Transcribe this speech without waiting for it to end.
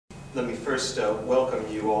Let me first welcome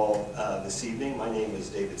you all this evening. My name is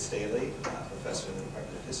David Staley, professor in the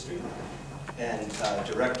Department of History and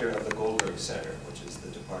director of the Goldberg Center, which is the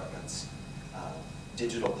department's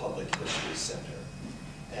Digital Public History Center.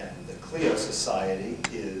 And the Clio Society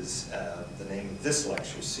is the name of this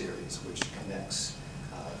lecture series, which connects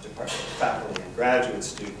department faculty and graduate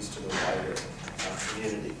students to the wider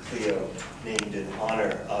community. Clio named in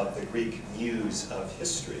honor of the Greek muse of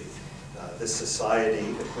history. This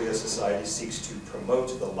society, the Clio Society, seeks to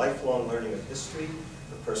promote the lifelong learning of history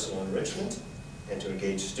for personal enrichment and to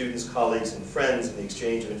engage students, colleagues, and friends in the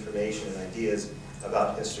exchange of information and ideas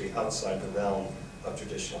about history outside the realm of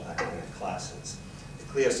traditional academic classes. The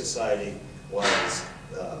Clio Society was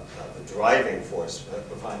the driving force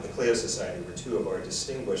behind the Clio Society were two of our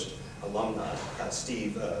distinguished alumni,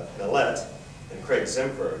 Steve Millett and Craig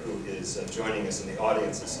Zimper, who is joining us in the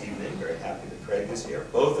audience this evening. Very happy that Craig is here,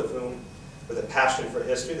 both of whom with a passion for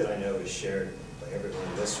history that I know is shared by everyone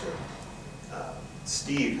in this room.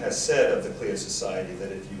 Steve has said of the Clio Society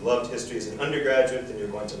that if you loved history as an undergraduate, then you're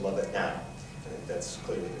going to love it now. I think that's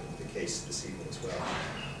clearly the case this evening as well.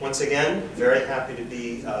 Once again, very happy to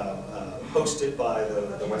be hosted by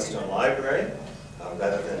the Whetstone Library,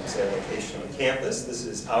 rather than say a location on campus. This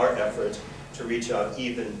is our effort to reach out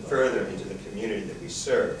even further into the community that we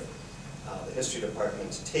serve. The History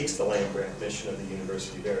Department takes the land-grant mission of the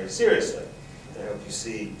university very seriously. And I hope you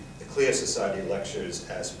see the Clio Society lectures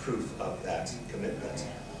as proof of that commitment.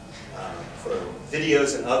 For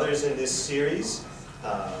videos and others in this series,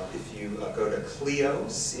 if you go to Clio,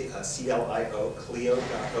 C-L-I-O,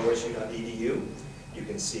 clio.osu.edu, you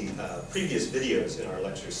can see previous videos in our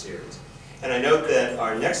lecture series. And I note that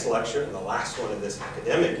our next lecture, and the last one of this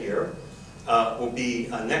academic year, will be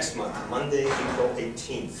next month, Monday, April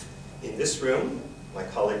 18th. In this room, my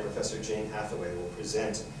colleague, Professor Jane Hathaway, will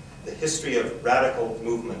present the history of radical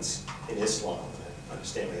movements in Islam. I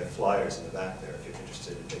understand we have flyers in the back there if you're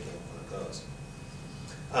interested in picking up one of those.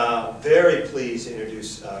 Very pleased to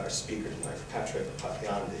introduce our speaker tonight, Patrick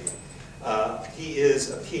Potyondy. He is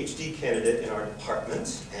a PhD candidate in our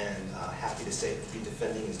department, and happy to say he'll be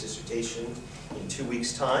defending his dissertation in 2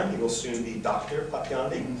 weeks' time. He will soon be Dr.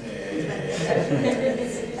 Potyondy.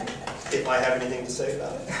 If I have anything to say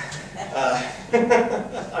about it.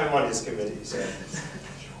 I'm on his committee, so.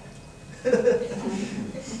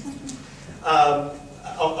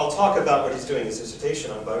 I'll talk about what he's doing his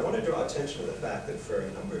dissertation on, but I want to draw attention to the fact that for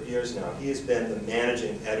a number of years now, he has been the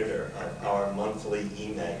managing editor of our monthly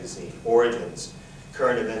e-magazine, Origins,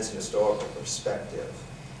 Current Events and Historical Perspective.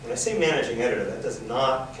 When I say managing editor, that does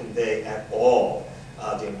not convey at all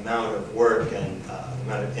the amount of work and the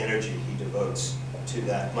amount of energy he devotes to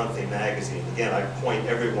that monthly magazine. Again, I point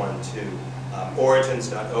everyone to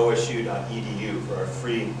origins.osu.edu for our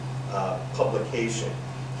free publication.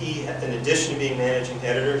 He, in addition to being managing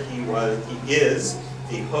editor, he is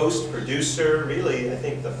the host, producer, really, I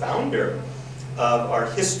think, the founder of our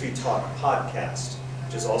History Talk podcast,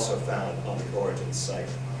 which is also found on the Origins site.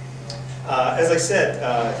 As I said,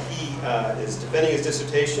 he is defending his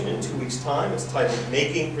dissertation in 2 weeks' time. It's titled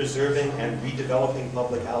Making, Preserving, and Redeveloping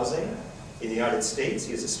Public Housing in the United States.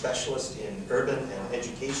 He is a specialist in urban and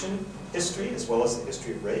education history, as well as the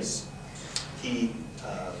history of race. He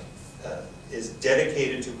is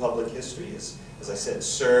dedicated to public history, as I said,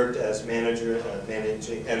 served as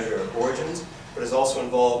managing editor of Origins, but is also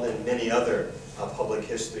involved in many other public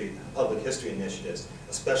history initiatives,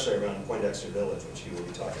 especially around Poindexter Village, which he will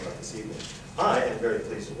be talking about this evening. I am very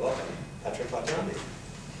pleased to welcome Patrick Potyondy.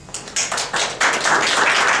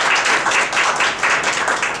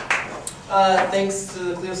 Thanks to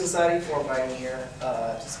the Clio Society for inviting me here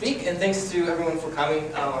to speak, and thanks to everyone for coming.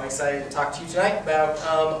 I'm excited to talk to you tonight about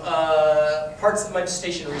parts of my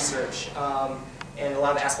dissertation research and a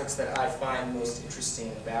lot of aspects that I find most interesting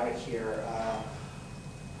about it here.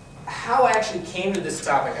 How I actually came to this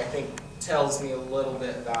topic, I think, tells me a little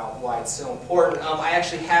bit about why it's so important. I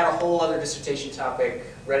actually had a whole other dissertation topic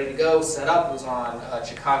ready to go, set up. It was on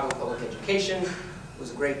Chicago public education. It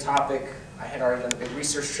was a great topic. I had already done a big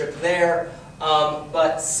research trip there,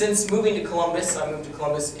 but since moving to Columbus, I moved to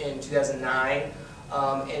Columbus in 2009,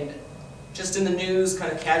 and just in the news,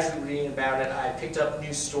 kind of casually reading about it, I picked up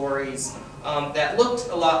news stories that looked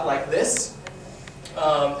a lot like this.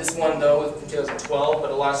 This one, though, was from 2012, but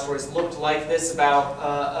a lot of stories looked like this about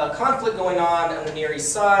a conflict going on the Near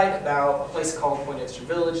East Side, about a place called Poindexter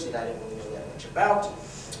Village that I didn't really know that much about.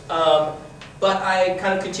 But I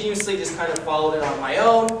kind of continuously just kind of followed it on my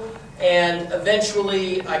own. And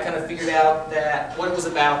eventually, I kind of figured out that what it was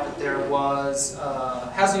about, that there was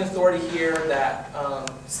a housing authority here, that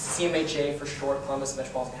CMHA for short, Columbus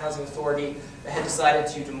Metropolitan Housing Authority, that had decided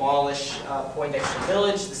to demolish Poindexter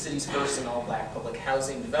Village, the city's first and all-black public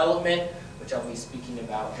housing development, which I'll be speaking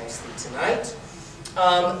about mostly tonight.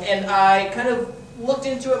 And I kind of looked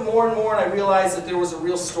into it more and more, and I realized that there was a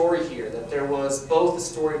real story here, that there was both a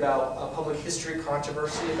story about a public history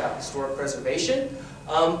controversy about historic preservation,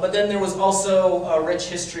 but then there was also a rich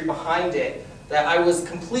history behind it that I was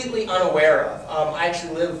completely unaware of. I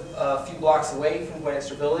actually live a few blocks away from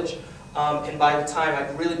Poindexter Village, and by the time I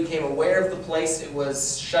really became aware of the place, it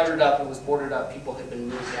was shuttered up, it was boarded up, people had been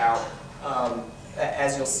moved out,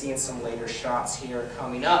 as you'll see in some later shots here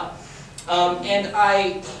coming up. And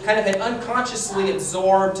I kind of had unconsciously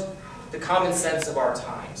absorbed the common sense of our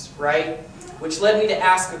times, right? Which led me to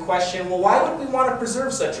ask a question, well, why would we want to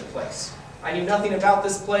preserve such a place? I knew nothing about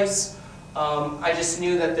this place. I just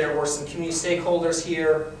knew that there were some community stakeholders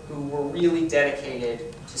here who were really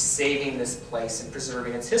dedicated to saving this place and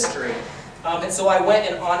preserving its history. And so I went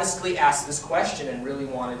and honestly asked this question and really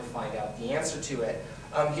wanted to find out the answer to it.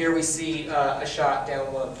 Here we see a shot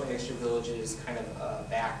down one of Poindexter Village's kind of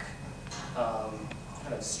back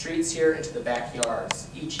kind of streets here into the backyards.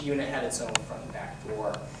 Each unit had its own front and back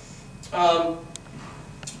door.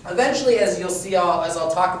 Eventually, as you'll see, as I'll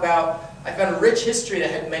talk about, I found a rich history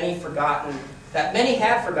that many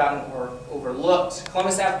had forgotten or overlooked.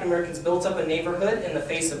 Columbus African Americans built up a neighborhood in the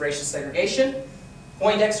face of racial segregation.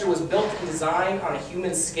 Poindexter was built and designed on a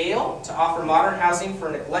human scale to offer modern housing for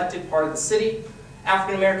a neglected part of the city.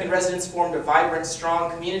 African American residents formed a vibrant,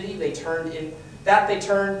 strong community. As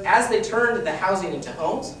they turned the housing into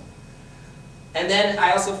homes. And then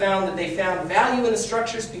I also found that they found value in the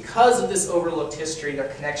structures because of this overlooked history, their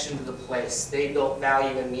connection to the place. They built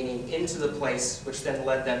value and meaning into the place, which then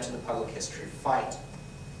led them to the public history fight.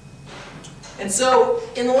 And so,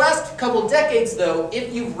 in the last couple of decades though,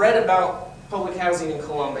 if you've read about public housing in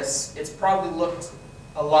Columbus, it's probably looked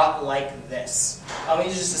a lot like this. These are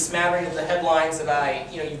just a smattering of the headlines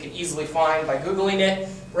that you could easily find by Googling it,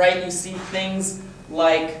 right? You see things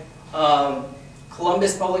like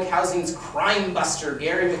Columbus Public Housing's crime buster,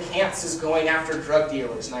 Gary McCants, is going after drug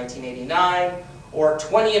dealers, 1989, or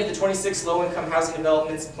 20 of the 26 low-income housing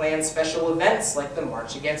developments plan special events like the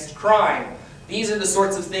March Against Crime. These are the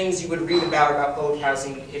sorts of things you would read about public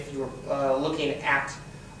housing if you were looking at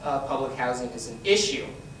public housing as an issue.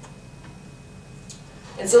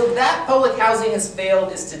 And so that public housing has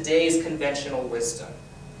failed is today's conventional wisdom.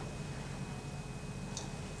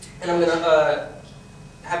 And I'm going to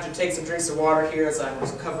have to take some drinks of water here as I'm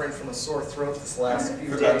recovering from a sore throat this last few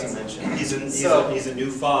days. Forgot to mention, he's a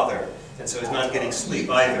new father, and so he's not getting sleep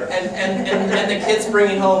either. And the kid's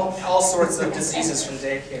bringing home all sorts of diseases from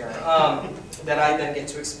daycare that I then get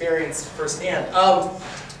to experience firsthand.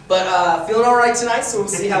 But feeling all right tonight, so we'll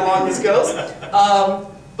see how long this goes.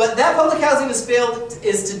 But that public housing has failed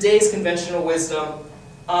is today's conventional wisdom.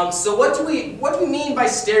 So what do we mean by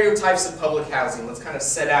stereotypes of public housing? Let's kind of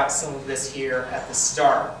set out some of this here at the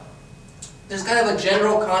start. There's kind of a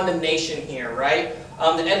general condemnation here, right?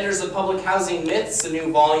 The editors of Public Housing Myths, a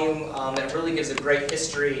new volume that really gives a great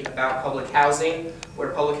history about public housing, where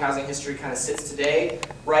public housing history kind of sits today,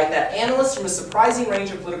 right? That analysts from a surprising range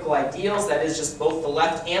of political ideals, that is just both the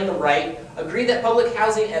left and the right, agree that public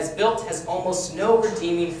housing as built has almost no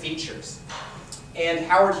redeeming features. And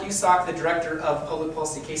Howard Husock, the director of public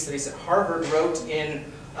policy case studies at Harvard, wrote in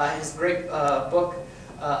his great book,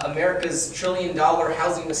 America's $1 Trillion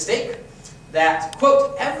Housing Mistake, that,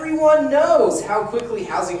 quote, everyone knows how quickly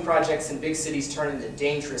housing projects in big cities turn into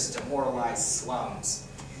dangerous, demoralized slums.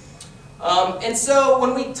 And so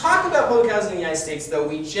when we talk about public housing in the United States, though,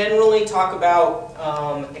 we generally talk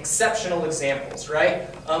about exceptional examples, right?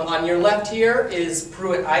 On your left here is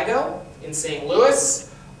Pruitt-Igoe in St. Louis.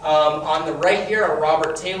 On the right here are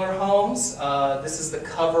Robert Taylor homes. This is the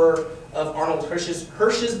cover of Arnold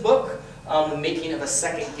Hirsch's book, The Making of a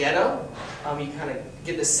Second Ghetto. You kind of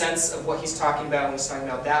get the sense of what he's talking about when he's talking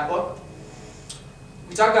about that book.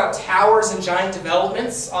 We talk about towers and giant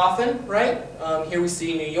developments often, right? Here we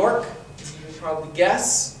see New York, as you can probably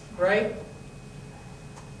guess, right?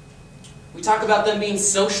 We talk about them being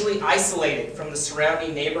socially isolated from the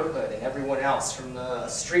surrounding neighborhood and everyone else, from the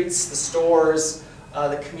streets, the stores,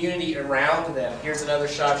 the community around them. Here's another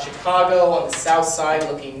shot of Chicago on the south side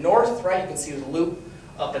looking north, right? You can see the loop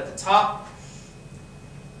up at the top.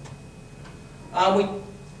 We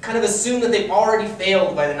kind of assume that they've already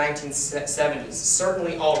failed by the 1970s,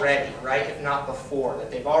 certainly already, right, if not before, that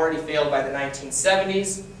they've already failed by the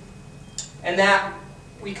 1970s, and that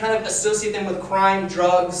we kind of associate them with crime,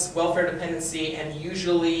 drugs, welfare dependency, and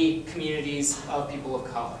usually communities of people of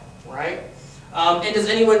color, right? And does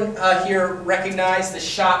anyone here recognize the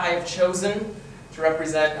shot I have chosen to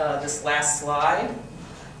represent this last slide?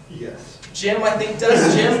 Yes. Jim, I think,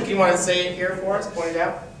 does. Jim, do you want to say it here for us, point it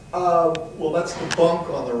out? Well, that's the bunk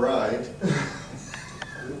on the right.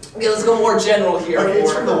 Okay, let's go more general here. Okay,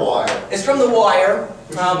 it's from The Wire. It's from The Wire.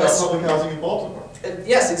 Which is about public housing in Baltimore.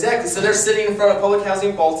 Yes, exactly. So they're sitting in front of public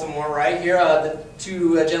housing in Baltimore, right? Here, the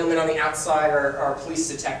two gentlemen on the outside are police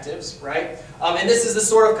detectives, right? And this is the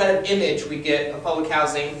sort of kind of image we get of public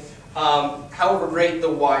housing, however great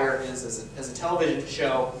The Wire is as a television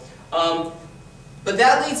show. But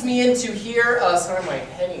that leads me into here, sorry my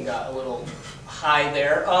heading got a little high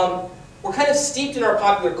there. We're kind of steeped in our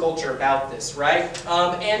popular culture about this, right?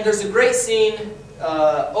 And there's a great scene,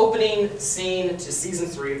 opening scene to season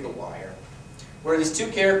 3 of The Wire, where these two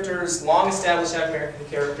characters, long-established African-American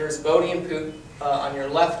characters, Bodie and Poot, on your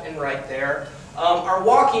left and right there, are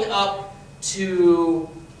walking up to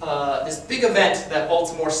this big event that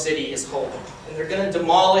Baltimore City is holding. And they're going to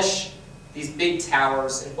demolish these big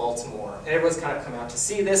towers in Baltimore. And everyone's kind of come out to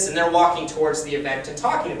see this, and they're walking towards the event and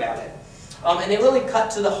talking about it. And they really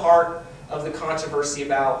cut to the heart of the controversy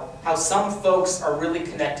about how some folks are really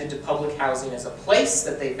connected to public housing as a place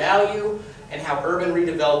that they value, and how urban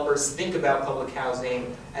redevelopers think about public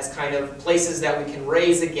housing as kind of places that we can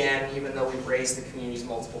raise again, even though we've raised the communities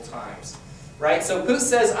multiple times. Right? So Poot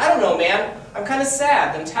says, I don't know, man. I'm kind of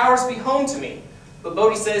sad. Them towers be home to me. But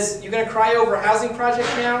Bodie says, you're going to cry over a housing project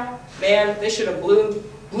now? Man, they should have blew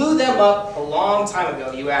them up a long time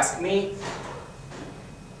ago, you ask me.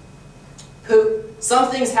 Poot,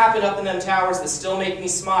 some things happen up in them towers that still make me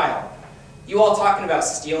smile. You all talking about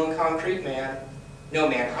steel and concrete, man. No,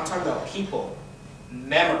 man, I'm talking about people.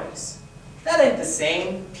 Memories. That ain't the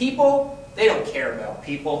same. People, they don't care about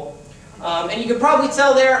people. And you can probably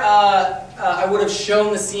tell there, I would have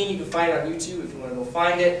shown the scene. You can find it on YouTube if you want to go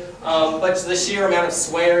find it. But the sheer amount of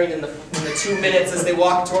swearing in the 2 minutes as they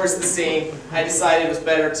walk towards the scene, I decided it was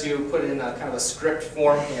better to put it in a kind of a script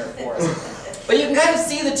form here for us. But you can kind of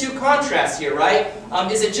see the two contrasts here, right?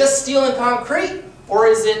 Is it just steel and concrete? Or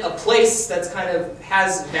is it a place that's kind of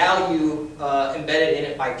has value embedded in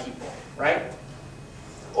it by people, right?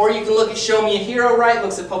 Or you can look at Show Me a Hero, right?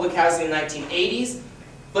 Looks at public housing in the 1980s.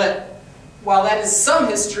 But while that is some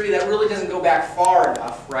history, that really doesn't go back far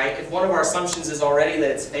enough, right? If one of our assumptions is already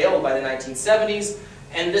that it's failed by the 1970s,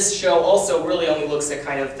 and this show also really only looks at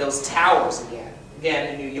kind of those towers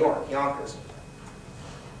again in New York, Yonkers.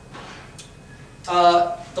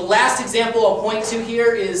 The last example I'll point to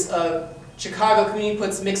here is Chicago Community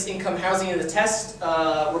puts mixed income housing in the test.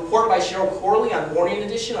 Report by Cheryl Corley on Morning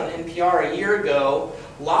Edition on NPR a year ago.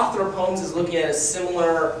 Lothrop Homes is looking at a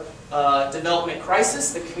similar development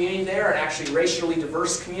crisis. The community there, an actually racially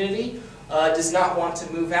diverse community, does not want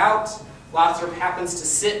to move out. Lothrop happens to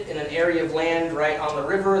sit in an area of land right on the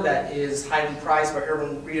river that is highly prized by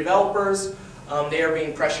urban redevelopers. They are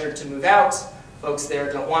being pressured to move out. Folks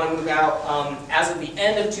there don't want to move out. As of the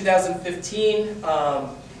end of 2015,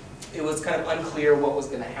 it was kind of unclear what was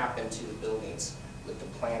going to happen to the buildings with the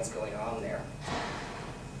plans going on there.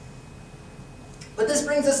 But this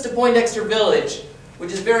brings us to Poindexter Village,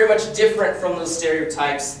 which is very much different from those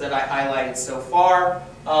stereotypes that I highlighted so far,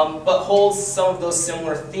 but holds some of those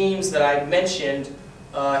similar themes that I mentioned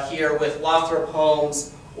here with Lothrop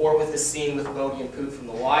Homes or with the scene with Bodie and Poot from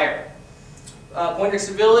The Wire.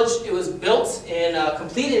 Poindexter Village, it was built and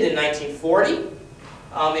completed in 1940.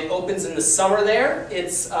 It opens in the summer there.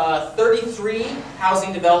 It's 33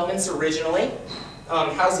 housing developments originally,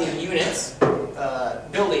 housing units,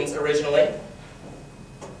 buildings originally,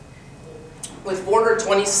 with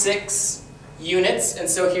 426 units. And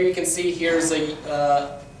so here you can see here's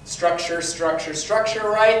a structure,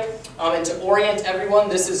 right? And to orient everyone,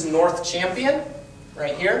 this is North Champion,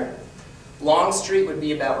 right here. Long Street would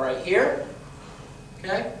be about right here.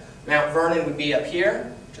 Okay. Mount Vernon would be up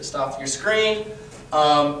here, just off your screen.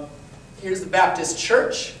 Here's the Baptist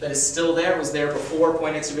Church that is still there. It was there before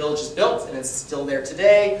Poindexter Village was built, and it's still there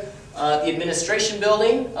today. The administration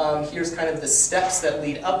building, here's kind of the steps that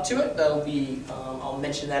lead up to it. That'll be, I'll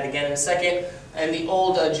mention that again in a second. And the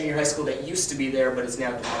old junior high school that used to be there, but is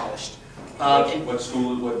now demolished.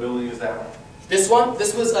 What building is that one? This one?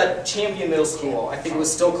 This was a Champion Middle School. I think it was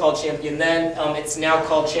still called Champion then. It's now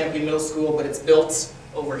called Champion Middle School, but it's built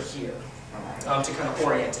over here to kind of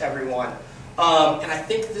orient everyone. And I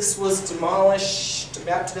think this was demolished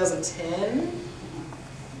about 2010?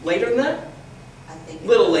 Later than that? I think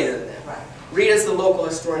little later than that. Right. Rita's the local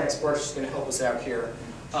historian expert. She's going to help us out here.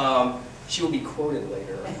 She will be quoted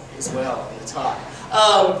later as well in the talk.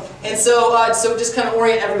 And so just kind of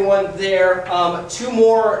orient everyone there. 2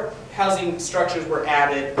 more housing structures were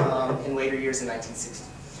added in later years in 1960.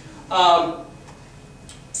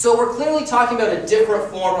 So we're clearly talking about a different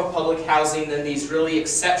form of public housing than these really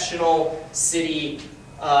exceptional city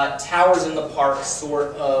towers in the park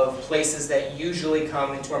sort of places that usually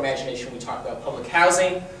come into our imagination when we talk about public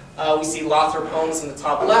housing. We see Lothrop Homes in the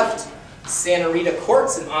top left, Santa Rita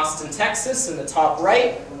Courts in Austin, Texas in the top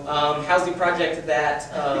right, housing project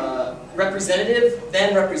that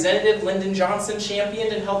then Representative Lyndon Johnson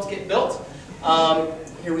championed and helped get built.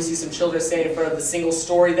 Here we see some children standing in front of the single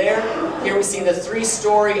story there. Here we see the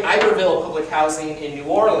 3-story Iberville public housing in New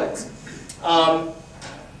Orleans.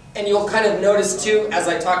 And you'll kind of notice too, as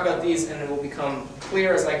I talk about these, and it will become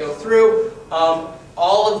clear as I go through,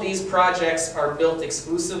 all of these projects are built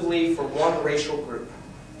exclusively for one racial group,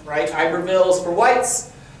 right? Iberville is for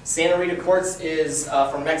whites, Santa Rita Courts is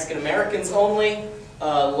for Mexican Americans only,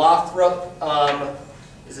 Lothrop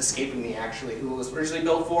is escaping me actually, who it was originally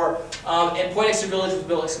built for, and Poindexter Village was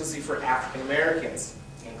built exclusively for African Americans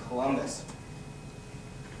in Columbus.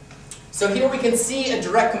 So here we can see a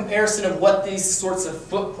direct comparison of what these sorts of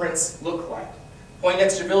footprints look like.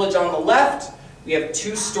 Poindexter Village on the left, we have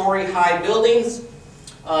 2-story high buildings.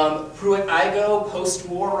 Pruitt-Igoe,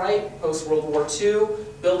 post-war, right? Post-World War II.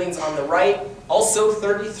 Buildings on the right, also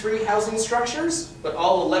 33 housing structures, but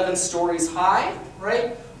all 11 stories high,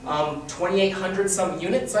 right? 2,800 some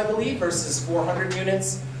units, I believe, versus 400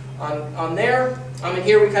 units on there. And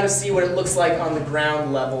here we kind of see what it looks like on the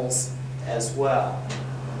ground levels as well.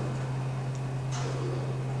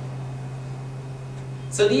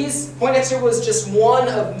 So Poindexter was just one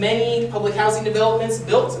of many public housing developments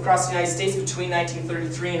built across the United States between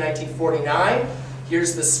 1933 and 1949.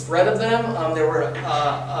 Here's the spread of them. There were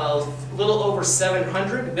a little over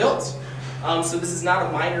 700 built. So this is not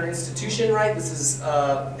a minor institution, right? This is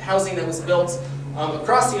housing that was built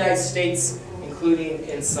across the United States, including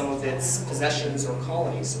in some of its possessions or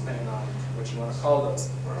colonies, depending on what you want to call those.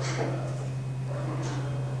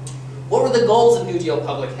 What were the goals of New Deal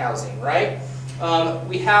public housing, right?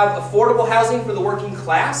 We have affordable housing for the working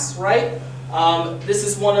class, right? This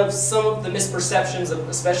is one of some of the misperceptions of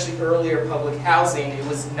especially earlier public housing. It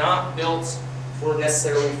was not built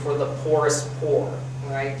necessarily for the poorest poor,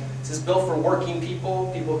 right? This is built for working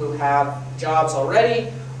people, people who have jobs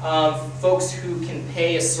already, folks who can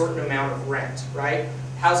pay a certain amount of rent, right?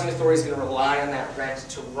 Housing authority is going to rely on that rent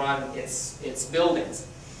to run its buildings.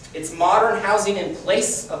 It's modern housing in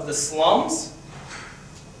place of the slums.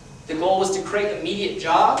 The goal was to create immediate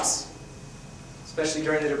jobs, especially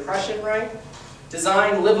during the Depression, right?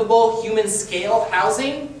 Design livable, human-scale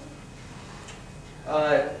housing.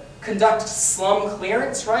 Conduct slum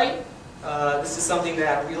clearance, right? This is something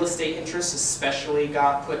that real estate interests especially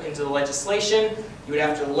got put into the legislation. You would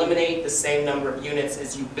have to eliminate the same number of units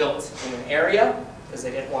as you built in an area, because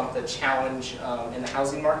they didn't want the challenge in the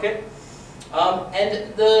housing market.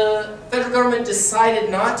 And the federal government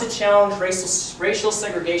decided not to challenge racial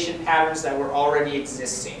segregation patterns that were already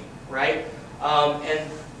existing, right?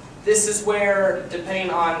 And this is where,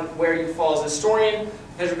 depending on where you fall as a historian,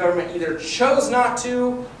 the federal government either chose not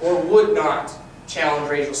to or would not challenge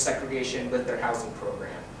racial segregation with their housing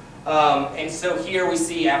program. And so here we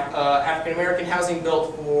see African American housing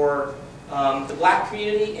built for the black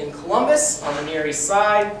community in Columbus on the Near East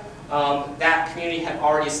Side. That community had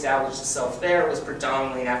already established itself there. It was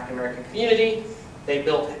predominantly an African American community. They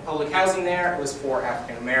built public housing there. It was for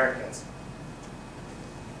African Americans.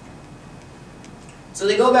 So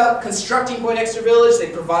they go about constructing Poindexter Village.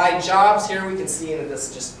 They provide jobs. Here we can see in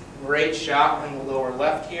this just great shot in the lower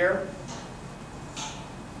left here.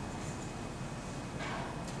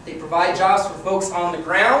 They provide jobs for folks on the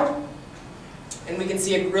ground. And we can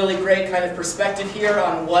see a really great kind of perspective here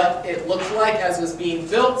on what it looked like as it was being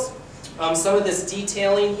built. Some of this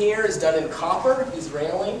detailing here is done in copper, these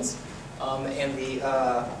railings, and the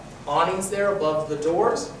awnings there above the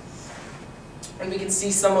doors. And we can see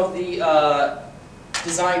some of the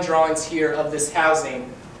design drawings here of this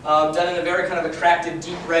housing, done in a very kind of attractive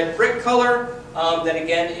deep red brick color that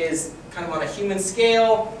again is kind of on a human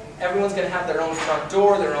scale. Everyone's going to have their own front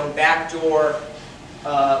door, their own back door,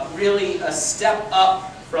 really a step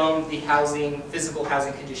up from the physical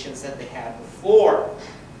housing conditions that they had before.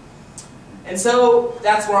 And so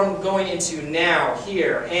that's where I'm going into now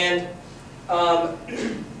here. And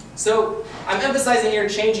so I'm emphasizing here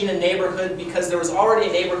changing a neighborhood because there was already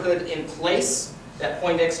a neighborhood in place that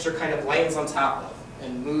Poindexter kind of lands on top of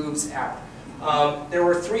and moves out. There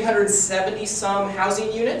were 370 some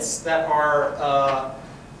housing units that are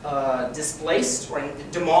displaced or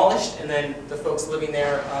demolished, and then the folks living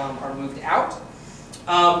there are moved out.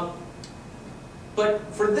 But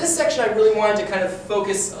for this section, I really wanted to kind of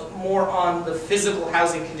focus more on the physical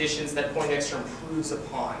housing conditions that Poindexter improves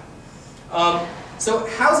upon. So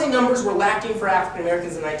housing numbers were lacking for African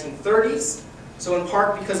Americans in the 1930s. So in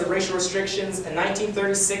part because of racial restrictions, a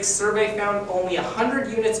 1936 survey found only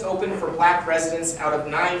 100 units open for black residents out of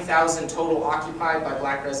 9,000 total occupied by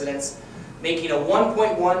black residents, making a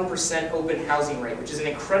 1.1% open housing rate, which is an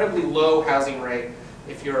incredibly low housing rate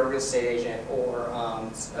if you're a real estate agent or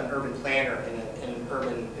an urban planner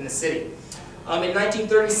in a city. In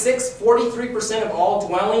 1936, 43% of all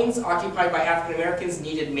dwellings occupied by African Americans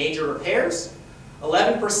needed major repairs.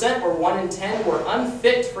 11%, or 1 in 10, were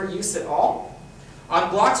unfit for use at all. On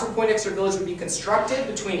blocks where Poindexter Village would be constructed,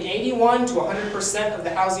 between 81 to 100% of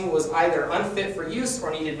the housing was either unfit for use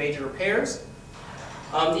or needed major repairs.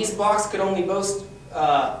 These blocks could only boast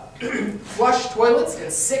flush toilets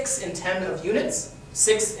in 6 in 10 of units,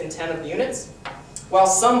 while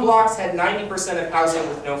some blocks had 90% of housing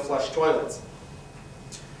with no flush toilets.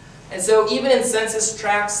 And so even in census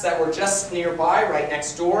tracts that were just nearby, right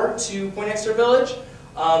next door to Poindexter Village,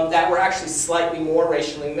 that were actually slightly more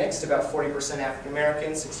racially mixed, about 40% African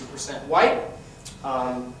American, 60% white.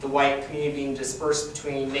 The white community being dispersed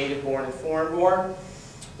between native-born and foreign-born.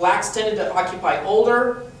 Blacks tended to occupy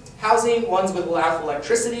older housing, ones with without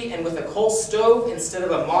electricity and with a coal stove instead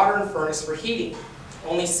of a modern furnace for heating.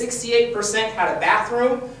 Only 68% had a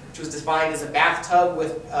bathroom, which was defined as a bathtub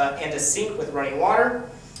and a sink with running water,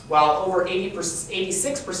 while over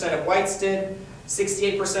 86% of whites did.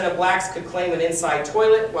 68% of blacks could claim an inside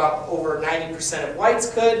toilet, while over 90% of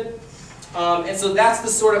whites could. And so that's the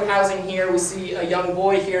sort of housing here. We see a young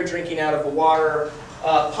boy here drinking out of a water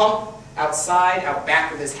pump outside, out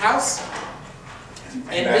back of his house.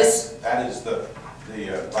 And that is the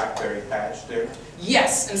blackberry patch there?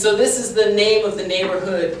 Yes, and so this is the name of the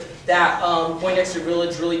neighborhood that Poindexter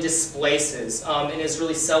Village really displaces and is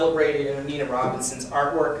really celebrated in Nina Robinson's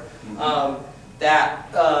artwork.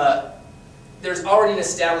 There's already an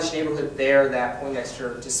established neighborhood there that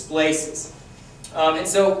Poindexter displaces. And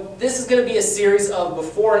so this is going to be a series of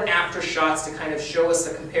before and after shots to kind of show us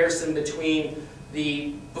a comparison between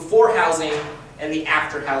the before housing and the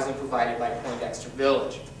after housing provided by Poindexter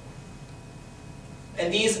Village.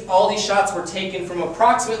 And all these shots were taken from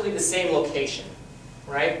approximately the same location,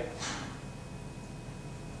 right?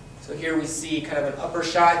 So here we see kind of an upper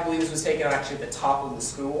shot. I believe this was taken actually at the top of the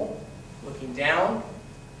school, looking down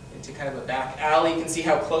into kind of a back alley. You can see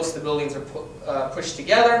how close the buildings are pushed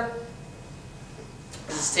together.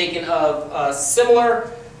 This is taken of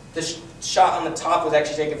similar. The shot on the top was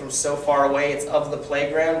actually taken from so far away. It's of the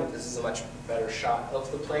playground, but this is a much better shot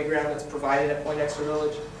of the playground that's provided at Poindexter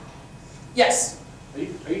Village. Yes? Are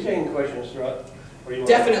you taking questions, Strut?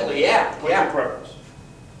 Definitely, yeah. What's your preference?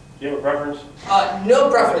 Do you have a preference? No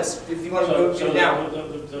preference, if you want to go down.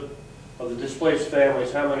 Of the displaced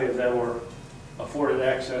families, how many of them were afforded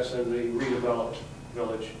access in the redeveloped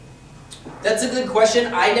village? That's a good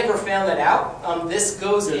question. I never found that out. This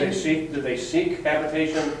goes in. Did they seek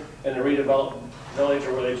habitation in the redeveloped village,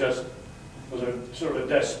 or were they just, was it sort of a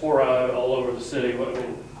diaspora all over the city? What I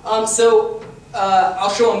mean? I'll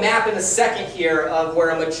show a map in a second here of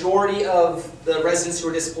where a majority of the residents who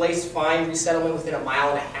were displaced find resettlement within 1.5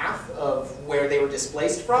 miles of where they were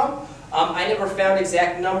displaced from. I never found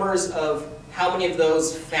exact numbers of how many of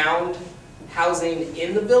those found housing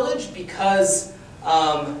in the village because,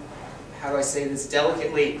 how do I say this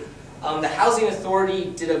delicately, the Housing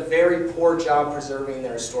Authority did a very poor job preserving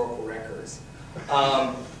their historical records.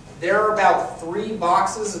 There are about 3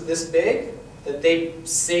 boxes of this big that they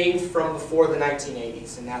saved from before the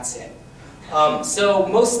 1980s, and that's it. So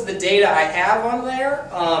most of the data I have on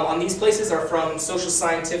there, on these places, are from social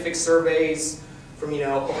scientific surveys, from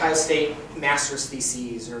Ohio State master's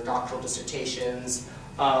theses or doctoral dissertations,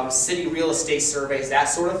 city real estate surveys, that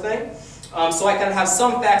sort of thing. So I kind of have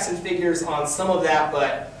some facts and figures on some of that,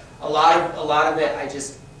 but a lot of it I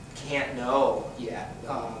just can't know yet,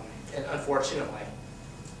 unfortunately.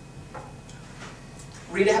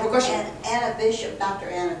 Rita, have a question? And Anna Bishop, Dr.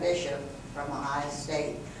 Anna Bishop from Ohio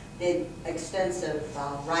State, did extensive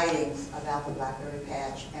writings about the Blackberry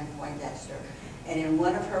Patch and Poindexter. And in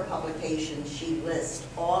one of her publications, she lists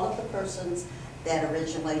all of the persons that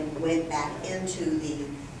originally went back into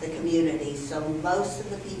the community. So most of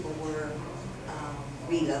the people were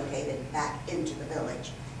relocated back into the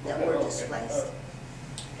village that were displaced.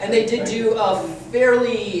 And they did do a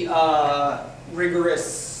fairly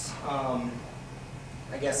rigorous,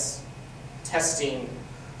 I guess, testing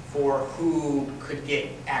for who could get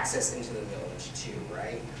access into the village too,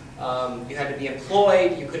 right? You had to be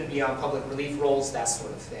employed, you couldn't be on public relief rolls, that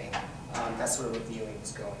sort of thing. That sort of reviewing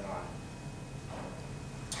was going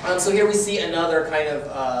on. So here we see another kind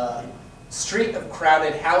of street of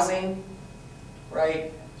crowded housing,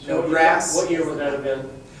 right? No grass. What year would that have been?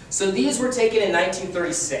 So these were taken in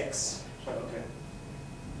 1936. So, okay.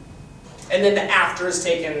 And then the after is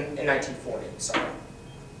taken in 1940, sorry.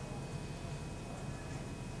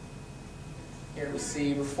 Here we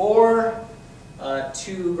see before,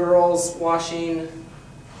 2 girls washing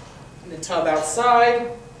in the tub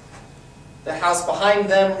outside. The house behind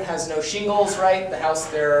them has no shingles, right? The house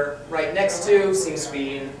they're right next to seems to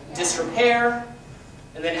be in disrepair.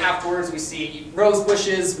 And then afterwards we see rose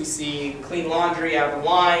bushes, we see clean laundry out of the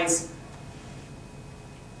lines.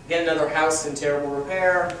 Again, another house in terrible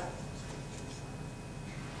repair.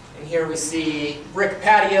 And here we see brick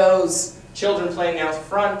patios, children playing out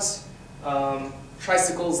front,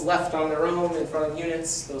 tricycles left on their own in front of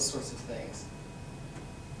units, those sorts of things.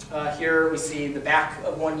 Here we see the back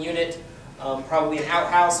of one unit, probably an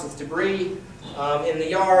outhouse with debris in the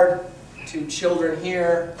yard. 2 children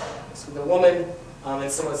here, this with a woman,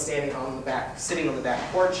 and someone standing on the back, sitting on the back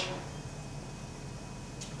porch.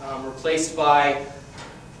 Replaced by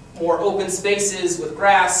more open spaces with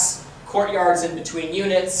grass, courtyards in between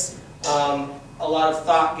units, a lot of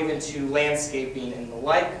thought given to landscaping and the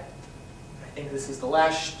like. I think this is the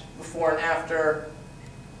last before and after.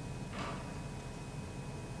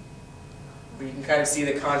 Where you can kind of see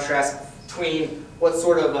the contrast between what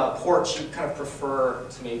sort of porch you kind of prefer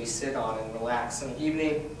to maybe sit on and relax in the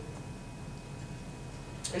evening.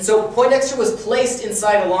 And so Poindexter was placed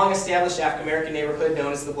inside a long-established African-American neighborhood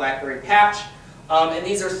known as the Blackberry Patch. And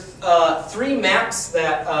these are 3 maps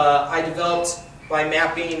that I developed by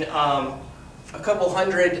mapping a couple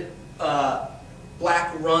hundred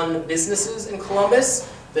black-run businesses in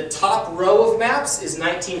Columbus. The top row of maps is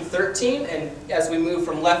 1913, and as we move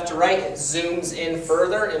from left to right, it zooms in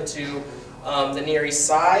further into the Near East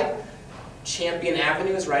Side. Champion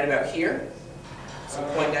Avenue is right about here. So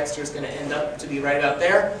Poindexter is going to end up to be right about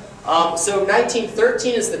there. So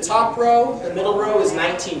 1913 is the top row, the middle row is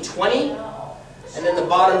 1920, and then the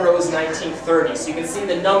bottom row is 1930. So you can see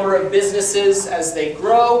the number of businesses as they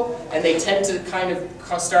grow, and they tend to kind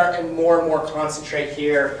of start and more concentrate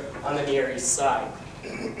here on the Near East Side.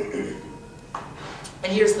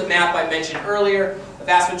 And here's the map I mentioned earlier. The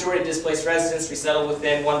vast majority of displaced residents resettled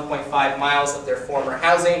within 1.5 miles of their former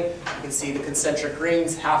housing. You can see the concentric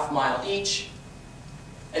rings, ½ mile each.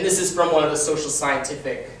 And this is from one of the social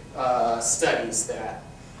scientific studies that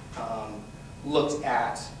looked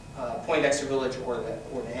at Poindexter Village or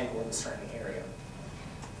the surrounding area.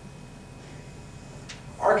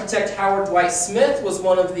 Architect Howard Dwight Smith was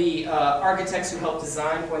one of the architects who helped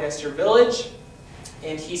design Poindexter Village.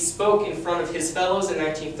 And he spoke in front of his fellows in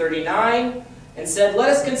 1939 and said, "Let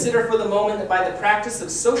us consider for the moment that by the practice of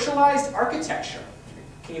socialized architecture,"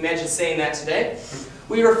 can you imagine saying that today?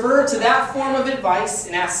 "We refer to that form of advice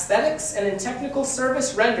in aesthetics and in technical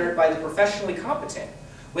service rendered by the professionally competent,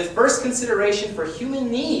 with first consideration for human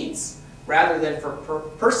needs rather than for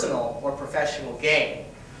personal or professional gain."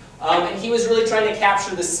 And he was really trying to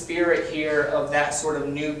capture the spirit here of that sort of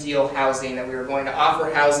New Deal housing, that we were going to offer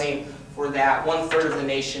housing for that 1/3 of the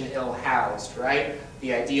nation ill-housed, right?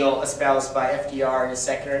 The ideal espoused by FDR in his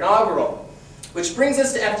second inaugural. Which brings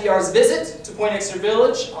us to FDR's visit to Poindexter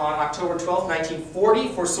Village on October 12, 1940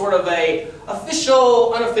 for sort of a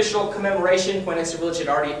official, unofficial commemoration. Poindexter Village had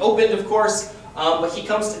already opened, of course, but he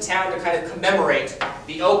comes to town to kind of commemorate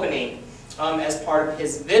the opening as part of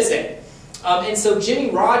his visit. And so Jimmy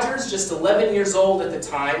Rogers, just 11 years old at the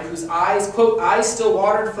time, whose eyes, quote, "eyes still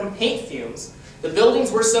watered from paint fumes, the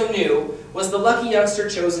buildings were so new," was the lucky youngster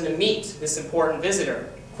chosen to meet this important visitor.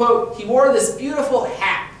 Quote, "He wore this beautiful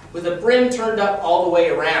hat with a brim turned up all the way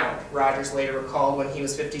around," Rogers later recalled when he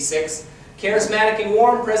was 56. "Charismatic and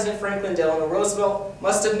warm, President Franklin Delano Roosevelt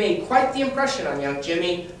must have made quite the impression on young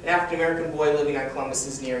Jimmy, an African-American boy living on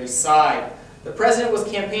Columbus's Near East Side. The president was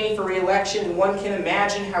campaigning for re-election, and one can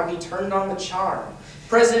imagine how he turned on the charm.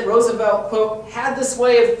 President Roosevelt, quote, had this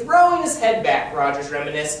way of throwing his head back," Rogers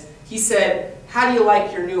reminisced. "He said, 'How do you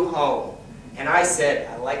like your new home?' And I said,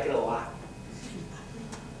 'I like it a lot.'"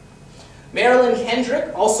 Marilyn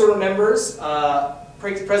Kendrick also remembers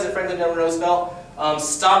President Franklin Delano Roosevelt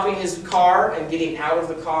stopping his car and getting out of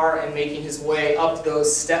the car and making his way up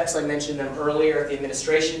those steps, I mentioned them earlier, at the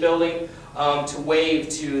administration building, to wave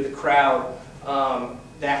to the crowd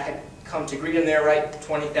that had come to greet him there, right?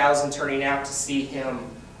 20,000 turning out to see him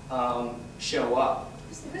show up.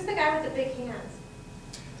 Who's the guy with the big hands?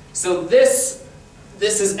 So this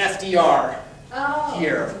this is FDR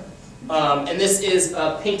here. And this is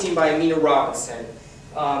a painting by Amina Robinson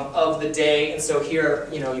of the day. And so here,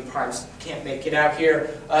 you probably can't make it out here.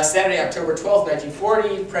 Saturday, October 12th,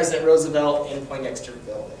 1940, President Roosevelt in Poindexter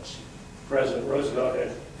Village. President Roosevelt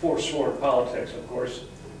had forsworn politics, of course,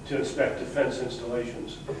 to inspect defense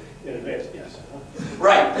installations in advance. Yes.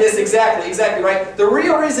 Right, yes, exactly right. The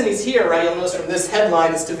real reason he's here, right, you'll notice from this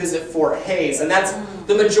headline, is to visit Fort Hays. And that's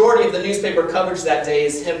the majority of the newspaper coverage that day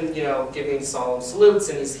is him, giving solemn salutes.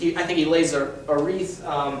 And I think he lays a wreath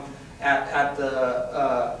at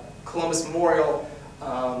the Columbus Memorial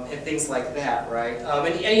and things like that, right?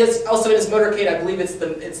 And he has also in his motorcade, I believe it's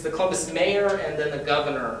the Columbus mayor and then the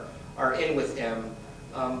governor are in with him,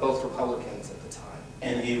 both Republicans at the time.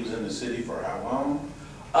 And he was in the city for how long?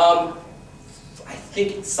 I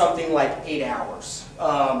think it's something like 8 hours.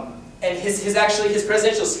 And his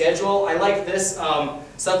presidential schedule, I like this,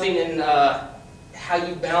 something in how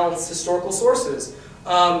you balance historical sources.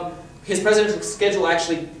 His presidential schedule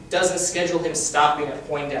actually doesn't schedule him stopping at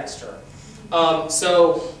Poindexter.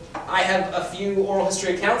 So I have a few oral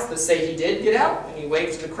history accounts that say he did get out and he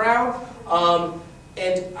waved to the crowd.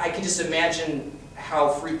 And I can just imagine how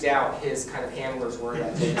freaked out his kind of handlers were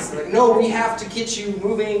that day. So like, no, we have to get you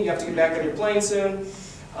moving. You have to get back on your plane soon.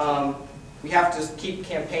 We have to keep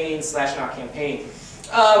campaigning / not campaigning.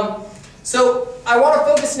 So I want to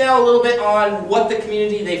focus now a little bit on what the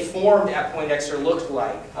community they formed at Poindexter looked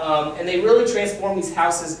like. And they really transformed these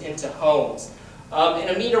houses into homes. And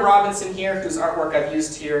Amina Robinson here, whose artwork I've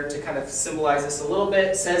used here to kind of symbolize this a little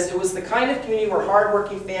bit, says, "It was the kind of community where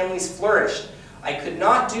hardworking families flourished. I could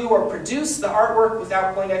not do or produce the artwork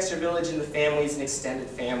without Poindexter Village and the families and extended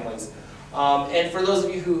families." And for those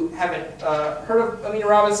of you who haven't heard of Amina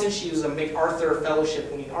Robinson, she was a MacArthur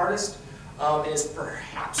Fellowship-winning artist and is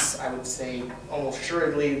perhaps, I would say, almost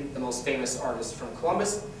assuredly the most famous artist from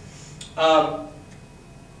Columbus.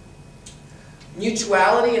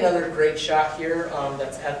 Mutuality, another great shot here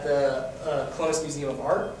that's at the Columbus Museum of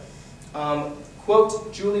Art.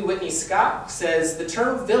 Quote, Julie Whitney Scott says, "The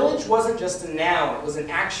term village wasn't just a noun, it was an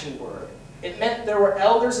action word. It meant there were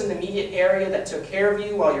elders in the immediate area that took care of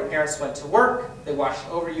you while your parents went to work. They watched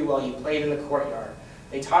over you while you played in the courtyard.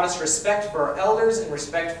 They taught us respect for our elders and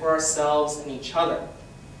respect for ourselves and each other."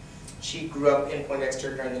 She grew up in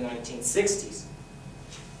Poindexter during the 1960s.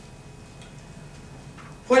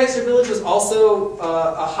 Poindexter Village was also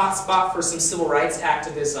a hot spot for some civil rights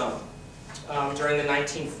activism during the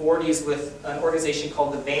 1940s with an organization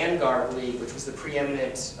called the Vanguard League, which was the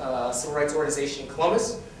preeminent civil rights organization in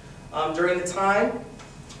Columbus during the time.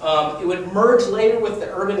 It would merge later with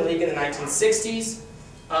the Urban League in the 1960s,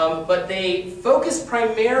 but they focused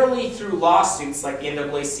primarily through lawsuits like the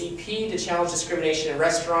NAACP to challenge discrimination in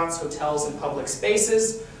restaurants, hotels, and public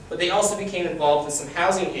spaces, but they also became involved in some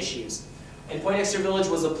housing issues. And Poindexter Village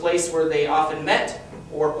was a place where they often met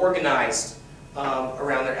or organized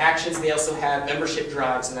around their actions. They also had membership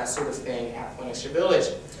drives and that sort of thing at Poindexter Village.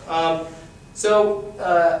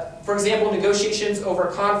 For example, negotiations over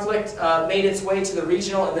conflict made its way to the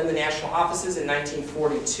regional and then the national offices in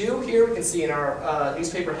 1942. Here we can see in our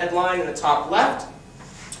newspaper headline in the top left.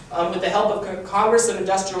 With the help of Congress of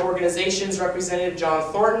Industrial Organizations Representative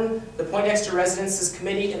John Thornton, the Poindexter Residences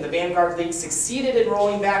Committee and the Vanguard League succeeded in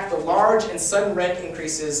rolling back the large and sudden rent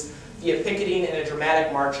increases via picketing and a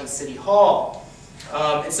dramatic march on City Hall.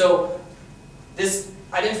 And so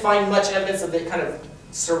I didn't find much evidence of it kind of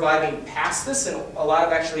surviving past this, and a lot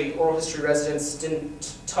of actually oral history residents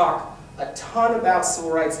didn't talk a ton about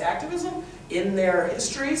civil rights activism in their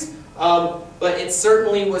histories, but it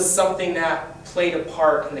certainly was something that played a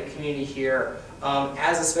part in the community here,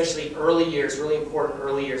 as especially early years, really important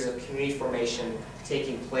early years of community formation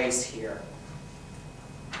taking place here.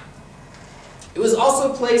 It was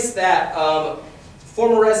also a place that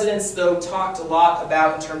former residents, though, talked a lot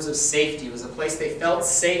about in terms of safety. It was a place they felt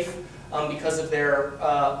safe because of their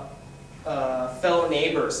fellow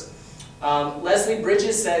neighbors. Leslie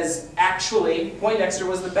Bridges says, actually, Poindexter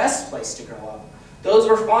was the best place to grow up. Those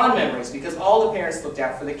were fond memories because all the parents looked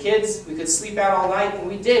out for the kids. We could sleep out all night, and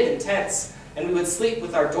we did in tents. And we would sleep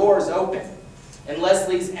with our doors open. And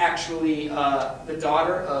Leslie's actually the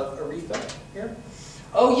daughter of Aretha here.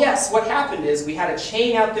 Oh yes, what happened is we had a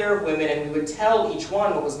chain out there of women, and we would tell each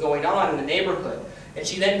one what was going on in the neighborhood. And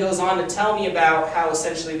she then goes on to tell me about how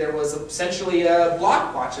essentially there was a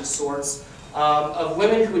block watch of sorts of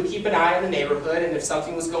women who would keep an eye on the neighborhood, and if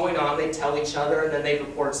something was going on, they'd tell each other, and then they'd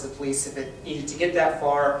report to the police if it needed to get that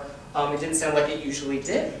far. It didn't sound like it usually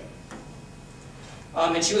did.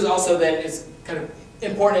 And she was also then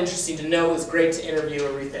important and interesting to know. It was great to interview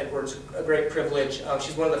Aretha Edwards, a great privilege.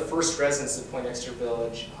 She's one of the first residents of Poindexter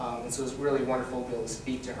Village, and so it was really wonderful to be able to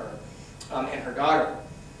speak to her and her daughter.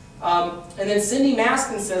 And then Cindy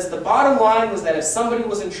Maskin says, the bottom line was that if somebody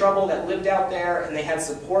was in trouble that lived out there and they had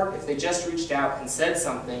support, if they just reached out and said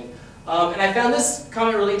something. And I found this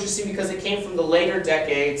comment really interesting because it came from the later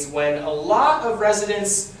decades when a lot of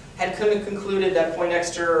residents had kind of concluded that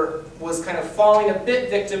Poindexter was kind of falling a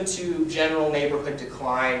bit victim to general neighborhood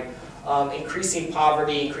decline, increasing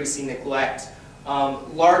poverty, increasing neglect,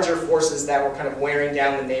 larger forces that were kind of wearing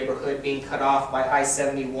down the neighborhood, being cut off by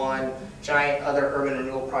I-71, giant other urban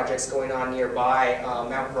renewal projects going on nearby,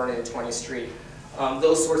 Mount Vernon and 20th Street,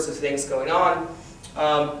 those sorts of things going on.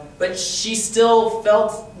 But she still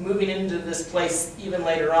felt, moving into this place even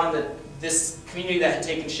later on, that this community that had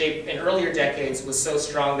taken shape in earlier decades was so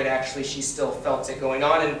strong that actually she still felt it going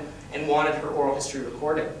on and wanted her oral history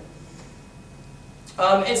recorded.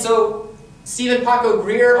 And so Stephen Paco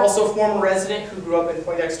Greer, also a former resident who grew up in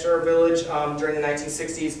Poindexter Village during the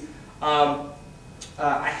 1960s.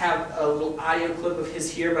 I have a little audio clip of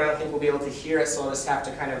his here, but I don't think we'll be able to hear it, so I'll just have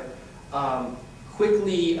to kind of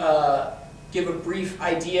quickly give a brief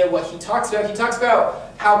idea of what he talks about. He talks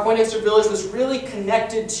about how Poindexter Village was really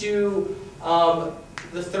connected to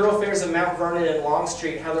the thoroughfares of Mount Vernon and Long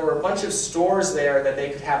Street, how there were a bunch of stores there that they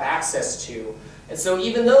could have access to. And so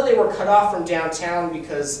even though they were cut off from downtown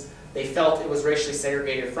because they felt it was racially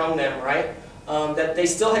segregated from them, right? That they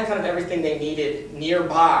still had kind of everything they needed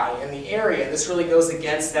nearby in the area. And this really goes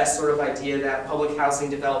against that sort of idea that public housing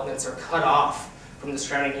developments are cut off from the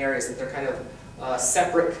surrounding areas, that they're kind of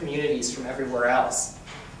separate communities from everywhere else.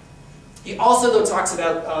 He also, though, talks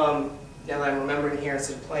about, now that I'm remembering here,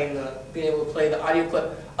 instead of being able to play the audio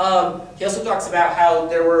clip, he also talks about how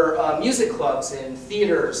there were music clubs and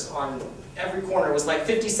theaters on every corner. It was like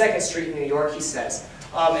 52nd Street in New York, he says.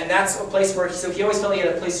 And that's a place where, so he always felt he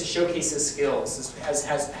had a place to showcase his skills,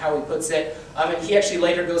 as how he puts it. And he actually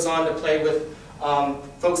later goes on to play with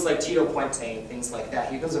folks like Tito Puente and things like that.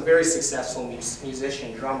 He becomes a very successful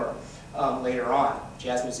musician, drummer, later on,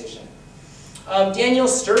 jazz musician. Daniel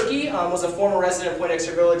Sturkey was a former resident of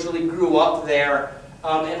Poindexter Village, really grew up there,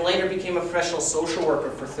 and later became a professional social worker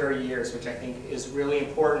for 30 years, which I think is really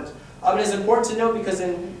important. It is important to note because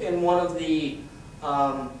in one of the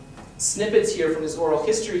snippets here from his oral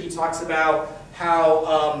history, he talks about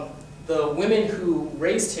how the women who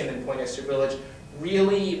raised him in Poindexter Village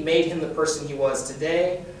really made him the person he was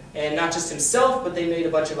today, and not just himself, but they made a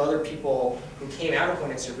bunch of other people who came out of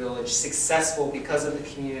Poindexter Village successful because of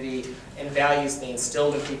the community and values they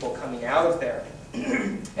instilled in people coming out of there.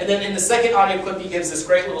 And then in the second audio clip, he gives this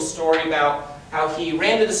great little story about how he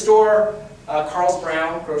ran to the store, Carl's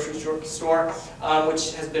Brown grocery store,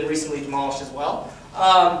 which has been recently demolished as well.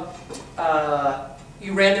 He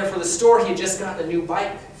ran there for the store. He had just gotten a new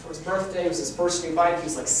bike for his birthday. It was his first new bike. He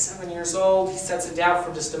was like 7 years old. He sets it down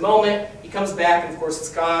for just a moment. He comes back, and of course it's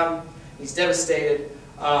gone. He's devastated.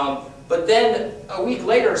 But then a week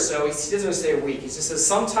later or so, he doesn't even say a week, he just says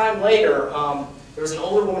sometime later, there was an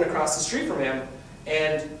older woman across the street from him,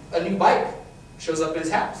 and a new bike shows up at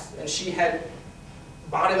his house. And she had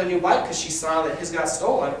bought him a new bike because she saw that his got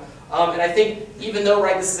stolen. And I think even though,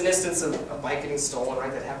 right, this is an instance of a bike getting stolen,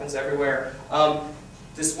 right, that happens everywhere,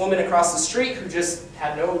 this woman across the street who just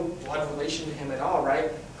had no blood relation to him at all,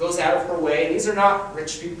 right, goes out of her way. And these are not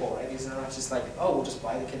rich people, right? These are not just like, oh, we'll just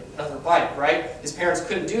buy the kid another bike, right? His parents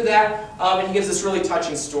couldn't do that. And he gives this really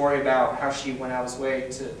touching story about how she went out of his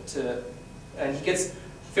way and he gets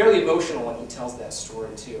fairly emotional when he tells that story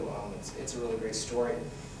too. It's a really great story.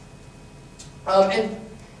 And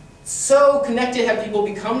so connected have people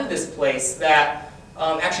become to this place that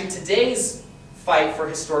actually today's fight for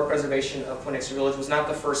historic preservation of Poindexter Village was not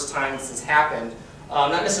the first time this has happened.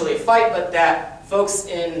 Not necessarily a fight, but that folks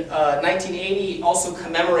in 1980 also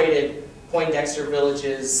commemorated Poindexter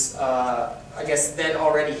Village's, I guess, then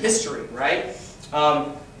already history, right?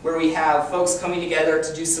 Where we have folks coming together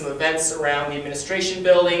to do some events around the administration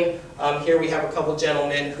building. Here we have a couple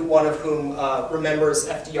gentlemen, one of whom remembers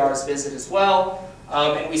FDR's visit as well.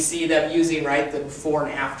 And we see them using, right, the before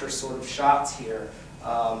and after sort of shots here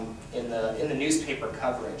in the newspaper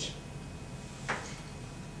coverage.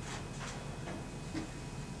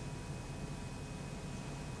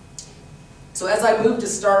 So as I move to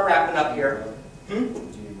start wrapping up here, Do you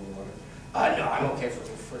need more water? no, I'm okay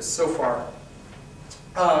for so far.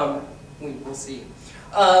 We'll see.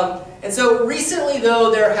 And so recently,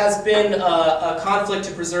 though, there has been a conflict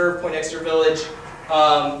to preserve Poindexter Village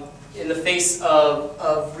in the face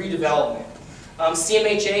of redevelopment.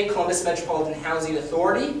 CMHA, Columbus Metropolitan Housing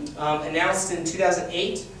Authority, announced in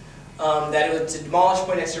 2008 that it was to demolish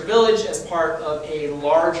Poindexter Village as part of a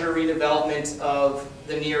larger redevelopment of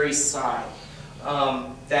the Near East Side.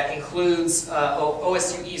 That includes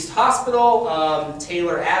OSU East Hospital,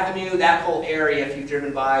 Taylor Avenue, that whole area. If you've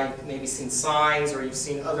driven by, you've maybe seen signs or you've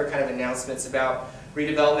seen other kind of announcements about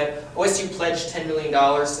redevelopment. OSU pledged $10 million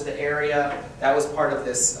to the area. That was part of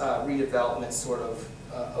this redevelopment sort of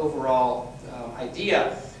overall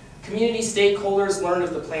idea. Community stakeholders learned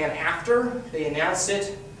of the plan after they announced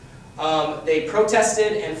it. They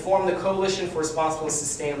protested and formed the Coalition for Responsible and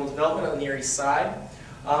Sustainable Development on the Near East Side.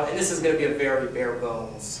 And this is going to be a very bare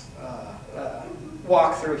bones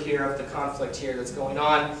walkthrough here of the conflict here that's going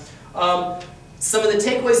on. Some of the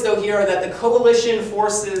takeaways though here are that the coalition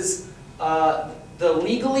forces the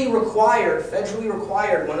legally required, federally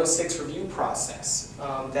required 106 review process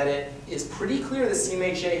that it is pretty clear the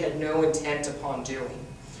CMHA had no intent upon doing.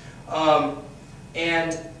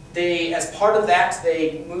 And they, as part of that,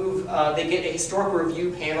 they get a historical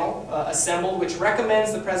review panel assembled which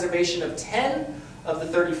recommends the preservation of 10 of the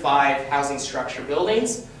 35 housing structure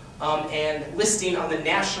buildings and listing on the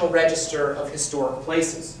National Register of Historic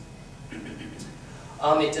Places.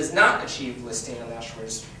 It does not achieve listing on the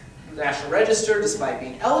National Register despite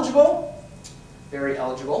being eligible, very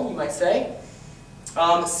eligible you might say.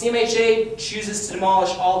 CMHA chooses to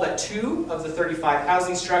demolish all but 2 of the 35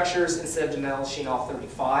 housing structures instead of demolishing all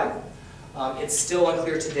 35. It's still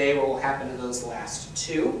unclear today what will happen to those last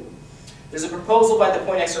 2. There's a proposal by the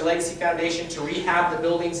Poindexter Legacy Foundation to rehab the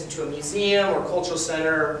buildings into a museum or cultural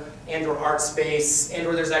center and or art space, and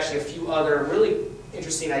or there's actually a few other really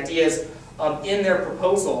interesting ideas in their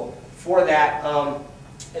proposal for that. And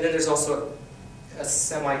then there's also a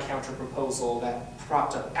semi-counter proposal that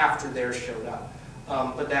propped up after theirs showed up.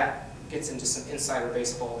 But that gets into some insider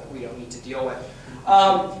baseball that we don't need to deal with.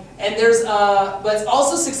 And there's, but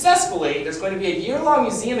also successfully, there's going to be a year-long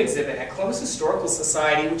museum exhibit at Columbus Historical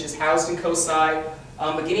Society, which is housed in COSI,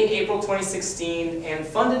 beginning April 2016, and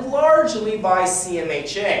funded largely by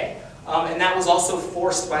CMHA. And that was also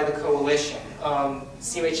forced by the coalition.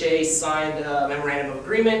 CMHA signed a memorandum of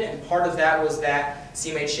agreement, and part of that was that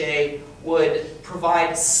CMHA would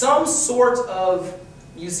provide some sort of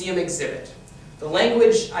museum exhibit. The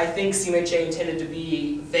language, I think CMHA intended to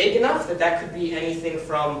be vague enough that that could be anything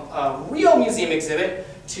from a real museum exhibit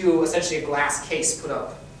to essentially a glass case put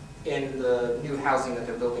up in the new housing that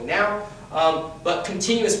they're building now. But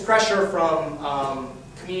continuous pressure from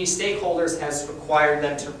community stakeholders has required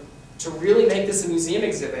them to really make this a museum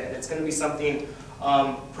exhibit. And it's going to be something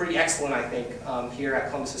pretty excellent, I think, here at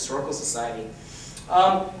Columbus Historical Society.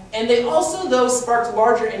 And they also, though, sparked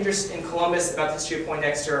larger interest in Columbus about the history of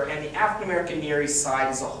Poindexter and the African-American Near East Side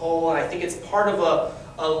as a whole, and I think it's part of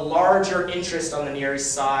a larger interest on the Near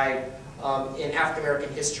East Side in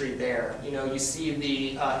African-American history there. You know, you see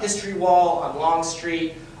the history wall on Long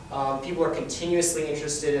Street. People are continuously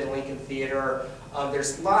interested in Lincoln Theater.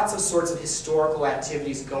 There's lots of sorts of historical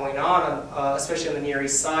activities going on, especially on the Near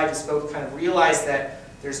East Side, as folks kind of realize that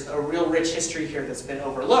there's a real rich history here that's been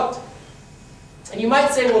overlooked. And you might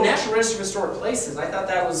say, well, National Register of Historic Places, I thought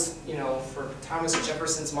that was, you know, for Thomas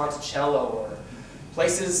Jefferson's Monticello, or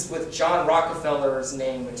places with John Rockefeller's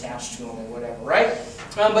name attached to them, or whatever, right?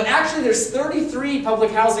 But actually, there's 33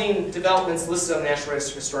 public housing developments listed on the National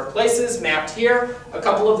Register of Historic Places, mapped here. A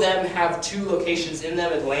couple of them have 2 locations in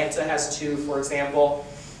them. Atlanta has 2, for example.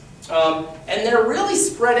 And they're really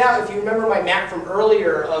spread out. If you remember my map from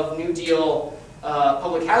earlier of New Deal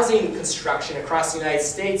public housing construction across the United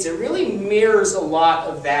States, it really mirrors a lot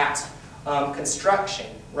of that construction,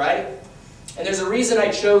 right? And there's a reason I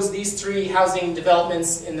chose these 3 housing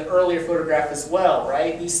developments in the earlier photograph as well,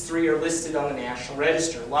 right? These 3 are listed on the National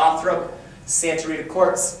Register: Lothrop, Santa Rita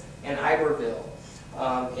Courts, and Iberville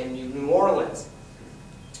in New Orleans.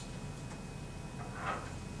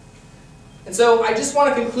 And so I just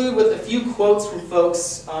want to conclude with a few quotes from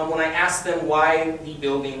folks when I asked them why the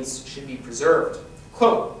buildings should be preserved.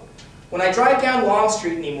 Quote, "When I drive down Long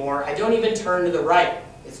Street anymore, I don't even turn to the right.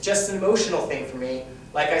 It's just an emotional thing for me.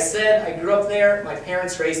 Like I said, I grew up there, my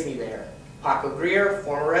parents raised me there. Paco Greer,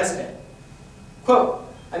 former resident." Quote,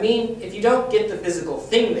 "I mean, if you don't get the physical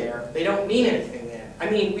thing there, they don't mean anything then. I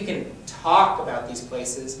mean, we can talk about these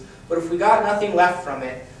places, but if we got nothing left from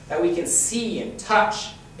it that we can see and touch,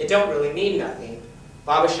 it don't really mean nothing.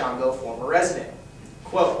 Baba Shango, former resident."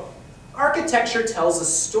 Quote, "Architecture tells a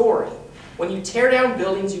story. When you tear down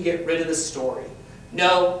buildings, you get rid of the story.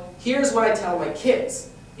 No, here's what I tell my kids.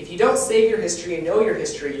 If you don't save your history and know your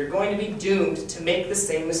history, you're going to be doomed to make the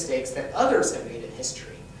same mistakes that others have made in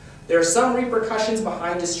history. There are some repercussions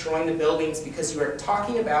behind destroying the buildings because you are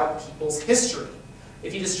talking about people's history.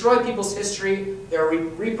 If you destroy people's history, there are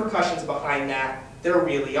repercussions behind that. There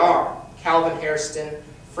really are. Calvin Hairston,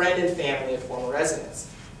 friend and family of former residents.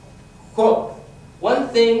 Quote, "One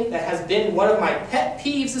thing that has been one of my pet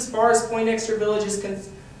peeves as far as Poindexter Village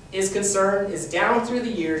is concerned is down through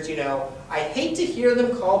the years, I hate to hear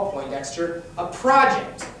them call Poindexter a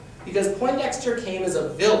project, because Poindexter came as a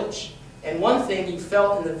village, and one thing you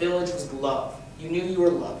felt in the village was love. You knew you were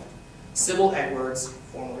loved." Sybil Edwards,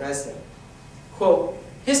 former resident. Quote,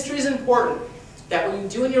 "History is important. That what you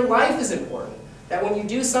do in your life is important. That when you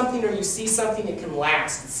do something or you see something, it can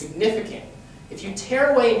last. It's significant. If you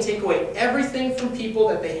tear away and take away everything from people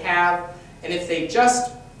that they have, and if they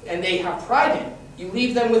they have pride in it, you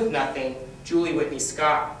leave them with nothing." Julie Whitney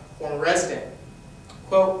Scott, former resident.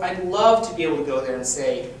 Quote, "I'd love to be able to go there and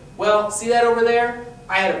say, well, see that over there?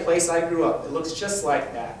 I had a place I grew up. It looks just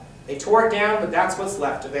like that. They tore it down, but that's what's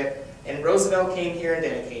left of it. And Roosevelt came here and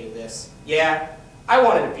dedicated this. Yeah, I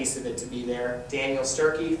wanted a piece of it to be there." Daniel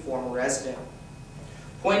Sturkey, former resident.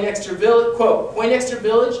 Poindexter Village, quote, "Poindexter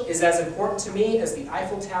Village is as important to me as the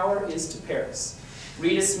Eiffel Tower is to Paris."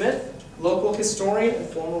 Rita Smith, local historian and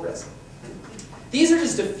former resident. These are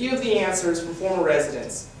just a few of the answers from former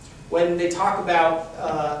residents when they talk about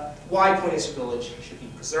why Poindexter Village should be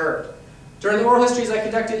preserved. During the oral histories I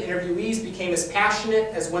conducted, interviewees became as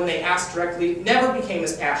passionate as when they asked directly, never became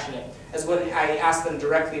as passionate as when I asked them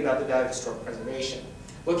directly about the value of historic preservation.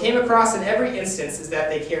 What came across in every instance is that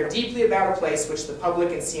they care deeply about a place which the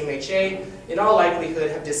public and CMHA, in all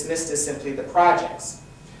likelihood, have dismissed as simply the projects.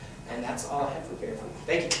 And that's all I have prepared for you.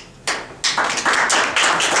 Thank you.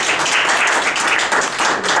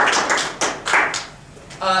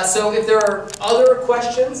 So if there are other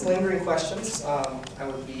questions, lingering questions, I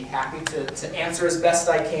would be happy to answer as best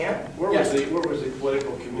I can. Where was the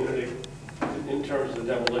political community in terms of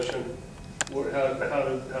demolition? How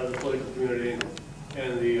did the political community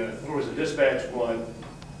and where was the dispatch one,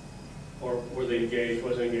 or were they engaged?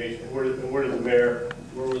 Was it engaged? Where did the mayor?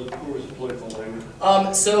 Where was the political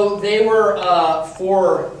language? So they were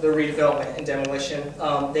for the redevelopment and demolition.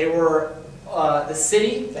 They were the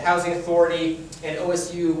city, the housing authority, and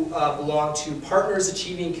OSU belonged to Partners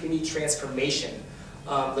Achieving Community Transformation,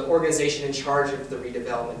 the organization in charge of the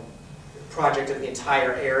redevelopment project of the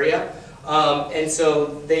entire area. And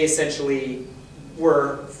so they essentially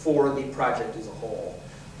were for the project as a whole.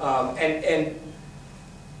 And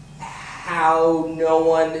how no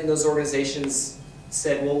one in those organizations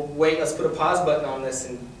said, well, wait, let's put a pause button on this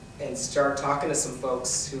and start talking to some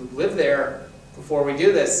folks who live there before we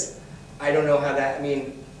do this. I don't know how that, I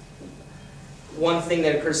mean, one thing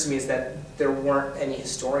that occurs to me is that there weren't any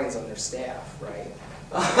historians on their staff, right?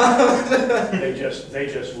 They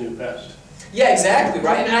just knew best. Yeah, exactly,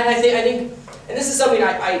 right? And I think, and this is something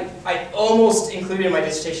I almost included in my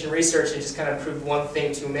dissertation research and just kind of proved one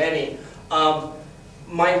thing too many.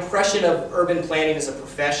 My impression of urban planning as a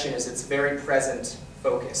profession is it's very present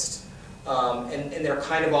focused. And they're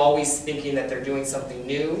kind of always thinking that they're doing something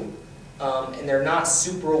new, and they're not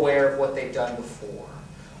super aware of what they've done before.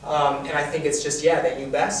 And I think it's just, yeah, they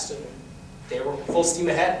knew best, and they were full steam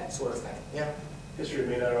ahead, sort of thing. Yeah. History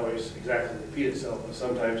may not always exactly repeat itself, but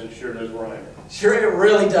sometimes it sure does rhyme. Sure, it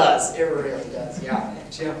really does. It really does, yeah.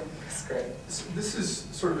 Jim, that's great. This is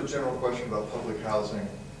sort of a general question about public housing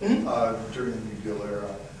during the New Deal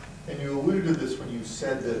era. And you alluded to this when you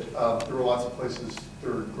said that there were lots of places,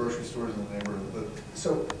 there were grocery stores in the neighborhood.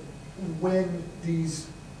 So when these,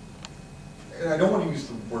 and I don't want to use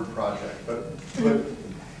the word project, but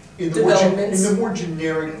in the more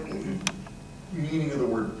generic meaning of the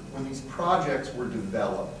word, when these projects were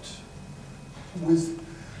developed, was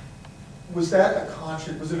it a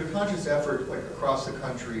conscious effort, like across the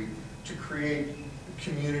country, to create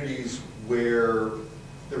communities where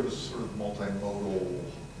there was sort of multimodal?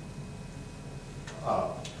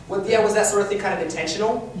 Was that sort of thing kind of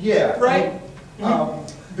intentional? Yeah. Right.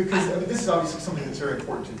 Because I mean, this is obviously something that's very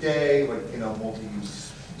important today, like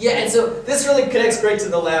multi-use. Yeah, and so this really connects great to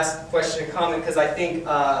the last question and comment, because I think,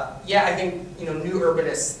 new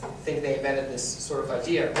urbanists think they invented this sort of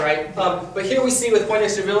idea, right? But here we see with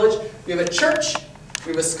Poindexter Village, we have a church,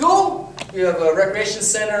 we have a school, we have a recreation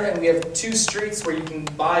center, and we have 2 streets where you can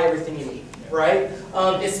buy everything you need, right?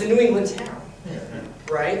 It's the New England town,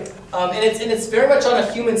 right? And it's very much on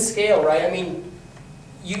a human scale, right? I mean,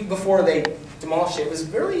 before they demolished it, it was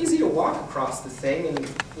very easy to walk across the thing in,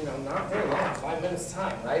 not very long, 5 minutes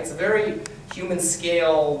time, right? It's a very human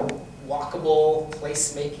scale, walkable,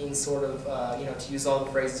 place-making sort of, to use all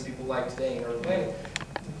the phrases people like today in urban planning.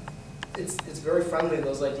 It's very friendly to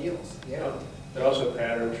those ideals, yeah. They're also a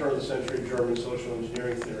pattern, turn of the century German social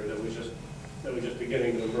engineering theory that was just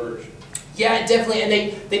beginning to emerge. Yeah, definitely, and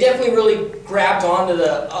they definitely really grabbed onto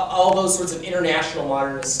the all those sorts of international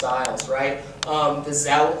modernist styles, right?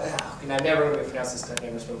 The and I'm never going to pronounce this, I've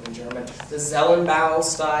never spoken German. The Zellenbau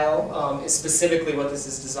style is specifically what this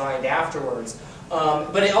is designed afterwards.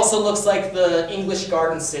 But it also looks like the English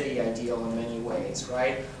garden city ideal in many ways,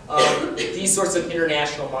 right? These sorts of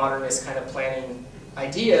international modernist kind of planning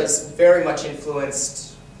ideas very much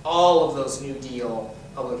influenced all of those New Deal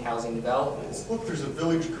public housing developments. Look, there's a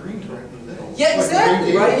village green right in the middle. Yeah,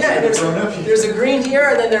 exactly, right, yeah. There's There's a green here,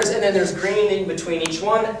 and then there's green in between each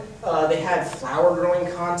one. They had flower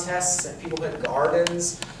growing contests, and people had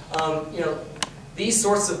gardens. You know, these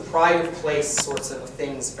sorts of pride of place sorts of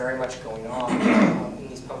things very much going on in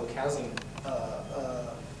these public housing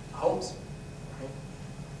homes.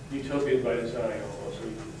 Utopian by design, almost.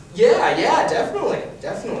 Yeah, yeah, definitely,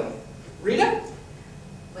 definitely. Rita?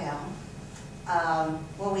 Well,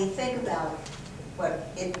 when we think about what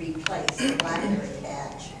it replaced, the Blackberry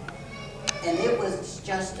Patch, and it was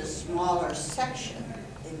just a smaller section.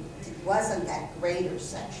 It wasn't that greater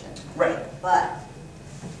section. Right. But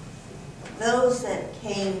those that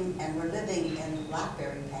came and were living in the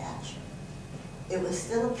Blackberry Patch, it was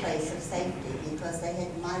still a place of safety because they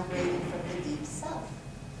had migrated from the deep south.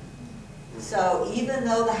 So even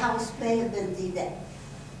though the house may have been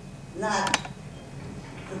not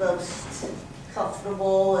the most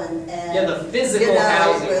comfortable and Yeah, the physical you know,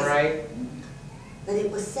 housing, was, right? but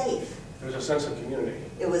it was safe. There's a sense of community.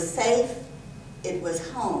 It was safe. It was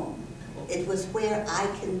home. It was where I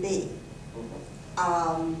can be.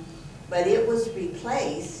 But it was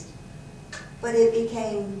replaced, but it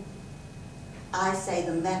became, I say,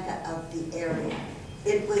 the mecca of the area.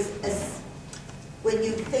 It was, when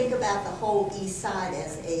you think about the whole East Side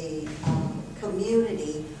as a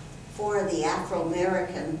community for the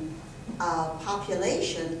Afro-American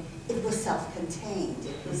population, it was self-contained.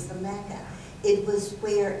 It was the mecca. It was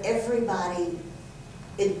where everybody,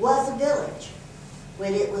 it was a village.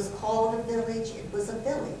 When it was called a village, it was a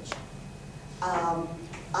village.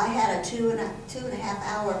 I had a two and a half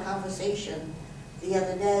hour conversation the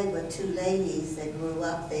other day with two ladies that grew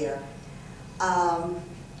up there. And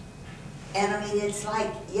I mean, it's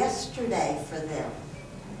like yesterday for them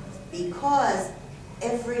because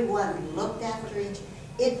everyone looked after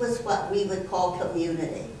it was what we would call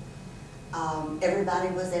community.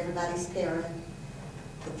 Everybody was everybody's parent.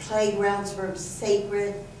 The playgrounds were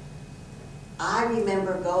sacred. I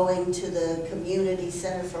remember going to the community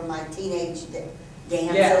center for my teenage dances.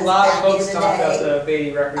 Yeah, a lot of folks talk about the the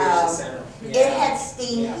Beatty Recreation Center. It had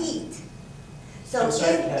steam heat. So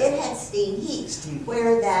it had steam heat.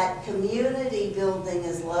 Where that community building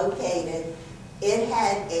is located, it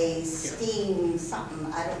had a steam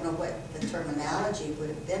something, I don't know what the terminology would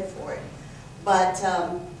have been for it. But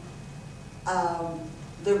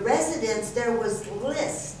the residents, there was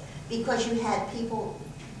lists because you had people,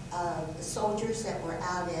 the soldiers that were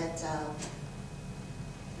out at,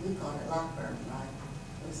 we call it Lockburn, right?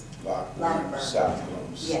 Lockburn, South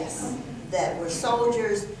Columbus. Yes, that were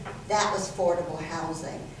soldiers, that was affordable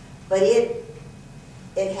housing. But it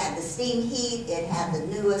had the steam heat, it had the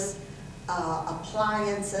newest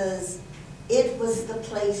appliances. It was the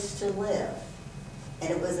place to live.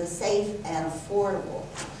 And it was a safe and affordable.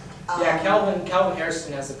 Yeah, Calvin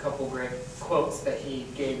Hairston has a couple great quotes that he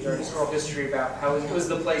gave during his oral history about how it was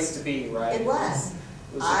the place to be, right? It was.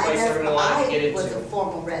 It was the place everyone wanted to get into. I was a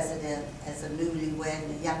former resident as a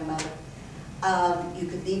newlywed young mother. You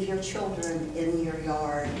could leave your children in your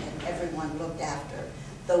yard and everyone looked after.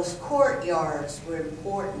 Those courtyards were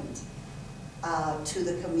important to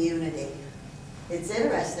the community. It's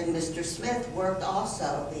interesting, Mr. Smith worked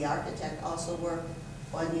also, the architect also worked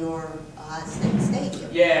on your state stadium.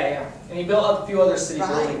 Yeah, yeah. And he built up a few other city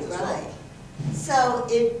buildings as well. Right. So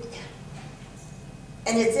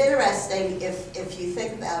and it's interesting if you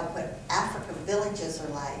think about what African villages are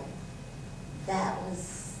like, that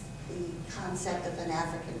was the concept of an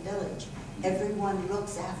African village. Everyone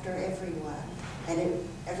looks after everyone, and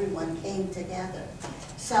everyone came together.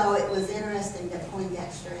 So it was interesting that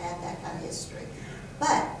Poindexter had that kind of history.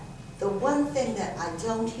 But the one thing that I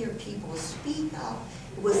don't hear people speak of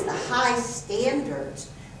was the high standards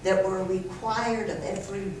that were required of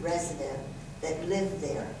every resident that lived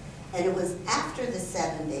there. And it was after the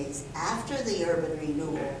 70s, after the urban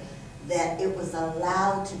renewal, that it was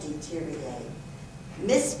allowed to deteriorate.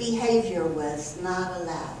 Misbehavior was not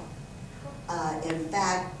allowed. In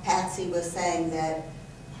fact, Patsy was saying that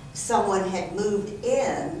someone had moved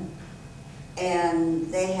in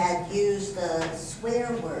and they had used a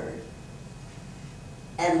swear word,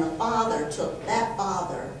 and the father took that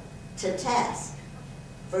father to task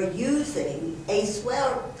for using a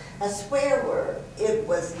swear word. It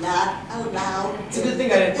was not allowed. It's a good thing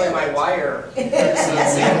I didn't play my wire.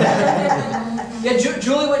 Yeah,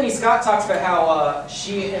 Julie Whitney Scott talks about how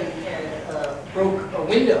she broke a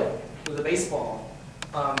window with a baseball.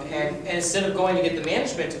 And instead of going to get the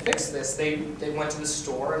management to fix this, they went to the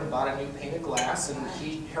store and bought a new pane of glass, and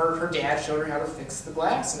her dad showed her how to fix the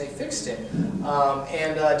glass, and they fixed it.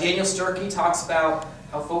 Daniel Sturkey talks about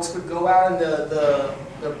how folks would go out in the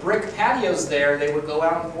brick patios there, they would go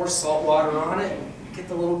out and pour salt water on it, and get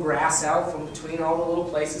the little grass out from between all the little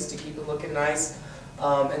places to keep it looking nice.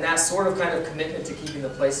 And that sort of kind of commitment to keeping the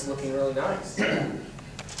place looking really nice.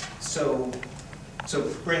 So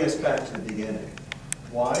bring us back to the beginning.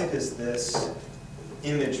 Why does this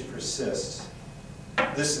image persist?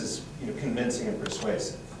 This is convincing and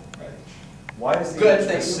persuasive, right? Why does the image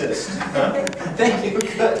persist? Thank you,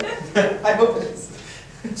 good. I hope it is.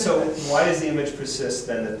 So why does the image persist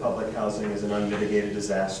then that public housing is an unmitigated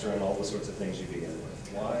disaster and all the sorts of things you begin with?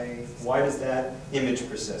 Why does that image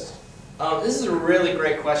persist? This is a really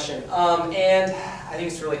great question, and I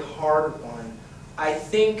think it's a really hard one. I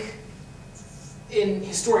think in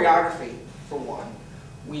historiography, for one,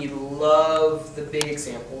 we love the big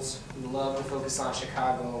examples. We love to focus on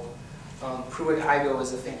Chicago. Pruitt-Igoe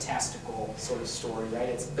is a fantastical sort of story, right?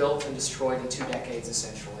 It's built and destroyed in 2 decades,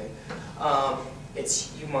 essentially.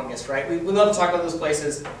 It's humongous, right? We love to talk about those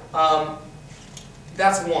places.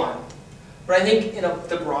 That's one. But I think in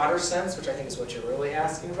the broader sense, which I think is what you're really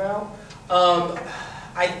asking about,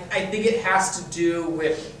 I think it has to do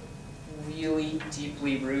with really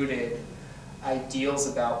deeply rooted ideals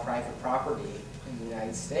about private property in the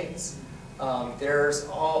United States. There's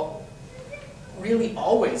really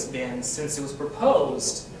always been, since it was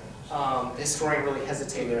proposed, the historian really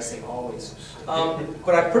hesitated to say always.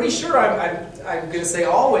 But I'm pretty sure I'm going to say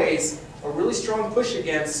always, a really strong push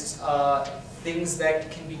against things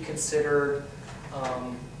that can be considered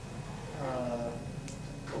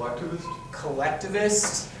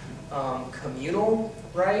collectivist, communal,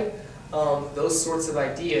 right? Those sorts of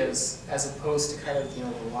ideas, as opposed to kind of the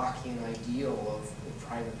Lockean ideal of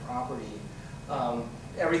private property.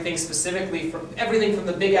 Everything from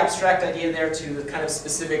the big abstract idea there to the kind of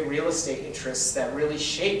specific real estate interests that really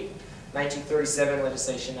shaped 1937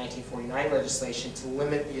 legislation, 1949 legislation to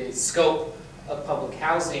limit the scope of public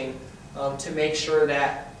housing to make sure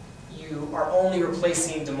that you are only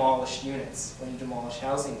replacing demolished units when you demolish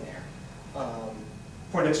housing there.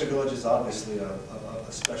 Poindexter Village is obviously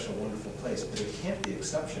a special, wonderful place, but it can't be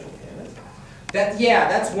exceptional, can it?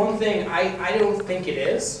 That's one thing I don't think it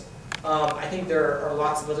is. I think there are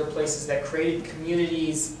lots of other places that created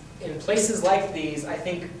communities in places like these. I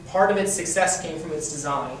think part of its success came from its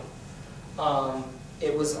design.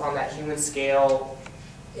 It was on that human scale.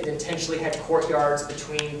 It intentionally had courtyards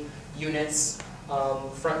between units.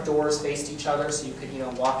 Front doors faced each other, so you could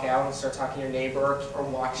walk out and start talking to your neighbor or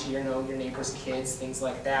watch your neighbor's kids, things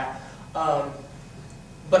like that.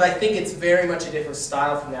 But I think it's very much a different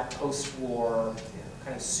style from that post-war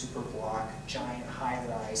kind of super block, giant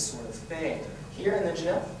high-rise sort of thing. Here, and then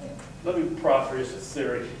Janelle? Let me proffer just a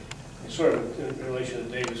theory, sort of in relation to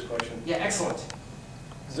David's question. Yeah, excellent.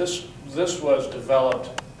 This was developed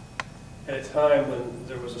at a time when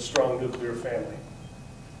there was a strong nuclear family.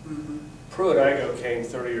 Mm-hmm. Pruitt-Igoe came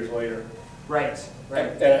 30 years later. Right.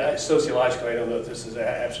 And sociologically, I don't know if this is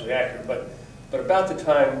absolutely accurate, but about the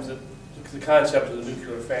time the concept of the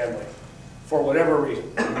nuclear family, for whatever reason,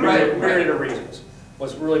 myriad of reasons,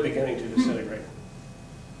 was really beginning to disintegrate.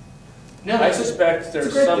 No, I suspect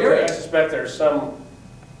there's some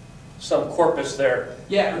corpus there.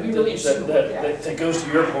 Yeah, it would be really interesting. That goes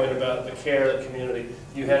to your point about the care of the community.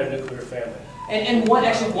 You had a nuclear family. And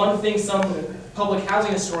one thing some public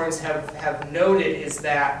housing historians have noted is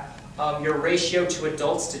that your ratio to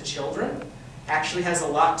adults to children actually has a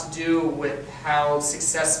lot to do with how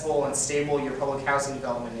successful and stable your public housing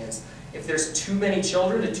development is. If there's too many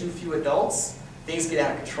children to too few adults, things get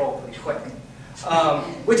out of control pretty quick.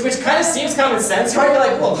 Which kind of seems common sense, right? You're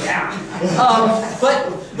like, well, yeah. But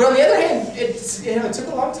on the other hand, it took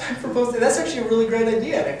a long time for both. That's actually a really great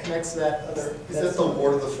idea, and it connects to that other. Is that the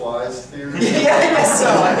Lord of the Flies theory? Yeah, I guess so.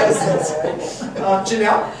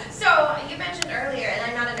 Janelle? So you mentioned earlier, and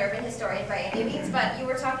I'm not an urban historian by any means, but you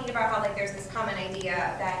were talking about how there's this common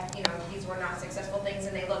idea that these were not successful things,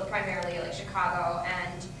 and they look primarily like Chicago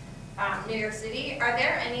and New York City. Are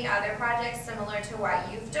there any other projects similar to what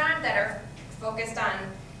you've done that are focused on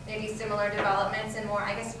maybe similar developments in more,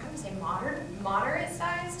 I guess I'm going to say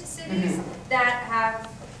moderate-sized cities that have,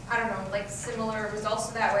 I don't know, similar results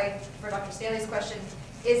to that way? For Dr. Staley's question,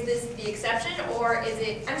 is this the exception, or is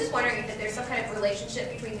it, I'm just wondering if there's some kind of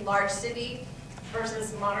relationship between large city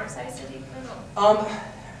versus moderate-sized city? I don't know.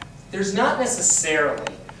 There's not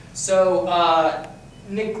necessarily. So,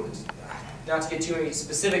 not to get too many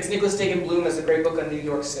specifics, Nicholas Dagan Bloom has a great book on New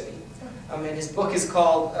York City. And his book is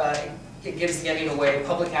called, it gives the ending away,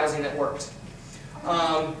 Public Housing That Worked.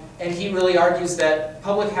 And he really argues that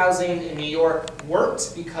public housing in New York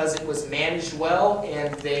worked because it was managed well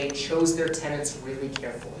and they chose their tenants really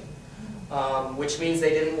carefully. Which means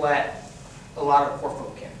they didn't let a lot of poor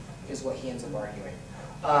folk in, is what he ends up arguing.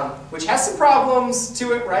 Which has some problems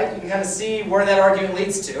to it, right? You can kind of see where that argument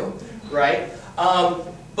leads to, right?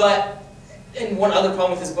 And one other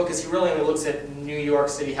problem with his book is he really only looks at New York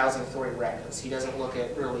City Housing Authority records. He doesn't look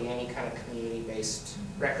at really any kind of community-based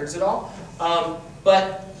records at all.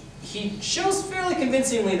 But he shows fairly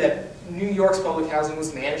convincingly that New York's public housing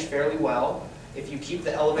was managed fairly well. If you keep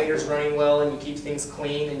the elevators running well and you keep things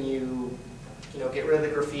clean and you get rid of the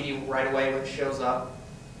graffiti right away when it shows up,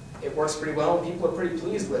 it works pretty well and people are pretty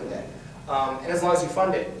pleased with it. And as long as you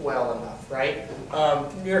fund it well enough, right?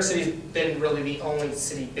 New York City's been really the only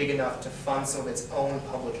city big enough to fund some of its own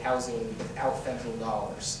public housing without federal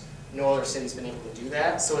dollars. No other city's been able to do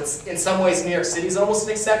that. So it's, in some ways, New York City's almost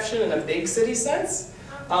an exception in a big city sense.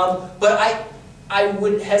 But I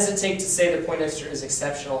would hesitate to say that Poindexter is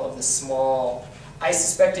exceptional of the small. I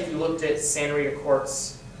suspect if you looked at Santa Rita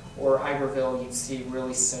Courts or Iberville, you'd see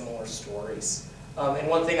really similar stories. And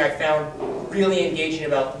one thing I found really engaging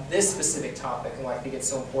about this specific topic and why I think it's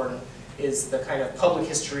so important is the kind of public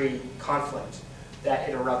history conflict that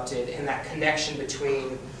it erupted and that connection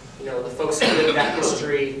between the folks who lived that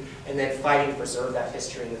history and then fighting to preserve that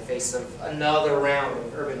history in the face of another round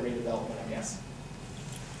of urban redevelopment, I guess.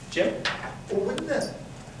 Jim? Well, wouldn't that,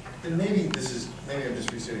 and maybe I'm just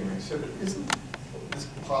restating what you said, but isn't this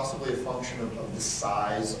possibly a function of the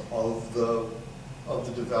size of the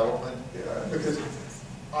development? Because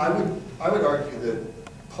I would argue that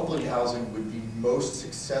public housing would be most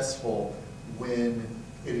successful when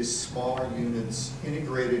it is smaller units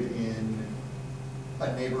integrated in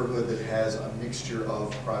a neighborhood that has a mixture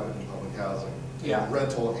of private and public housing,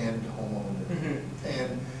 rental and homeowner. Mm-hmm.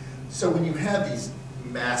 And so when you have these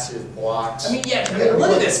massive blocks, look at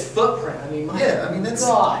this footprint. That's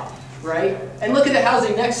God, right? And look at the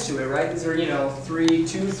housing next to it, right? These are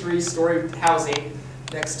 3-story housing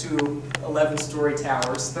next to 11-story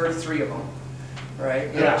towers, 33 of them,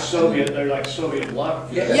 right? They're like Soviet block.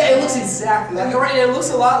 Yeah, it looks exactly like, right? It looks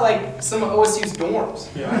a lot like some of OSU's dorms.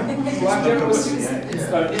 Yeah.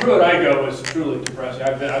 Druid I was truly depressing.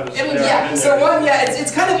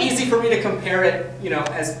 It's kind of easy for me to compare it,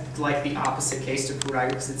 as like the opposite case to Pruitt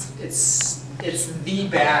because it's the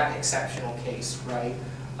bad exceptional case, right?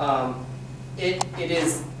 It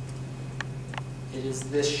is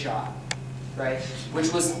this shot, right?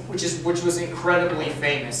 Which was incredibly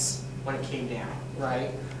famous when it came down,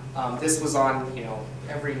 right? This was on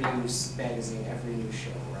every news magazine, every news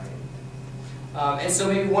show, right? And so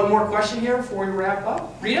maybe one more question here before we wrap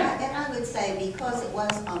up. Rita? And I would say because it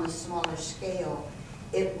was on a smaller scale,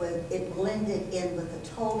 it blended in with the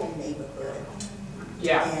total neighborhood.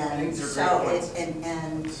 Yeah, and I think they're so great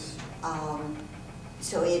points.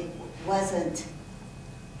 So it wasn't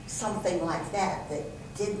something like that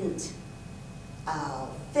didn't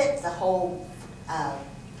fit the whole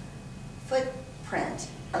footprint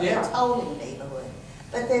of the total neighborhood.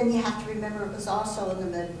 But then you have to remember it was also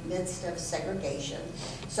in the midst of segregation.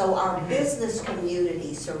 So our business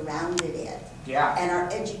community surrounded it. Yeah. And our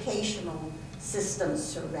educational systems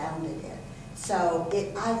surrounded it. So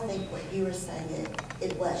I think what you were saying,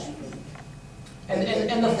 it was unique.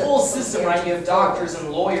 And the full system, right? You have doctors and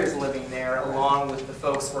lawyers living there along with the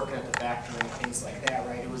folks working at the factory and things like that,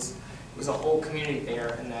 right? It was a whole community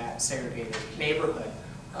there in that segregated neighborhood,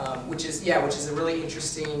 which is a really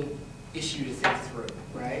interesting issue to think through,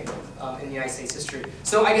 right? In the United States history.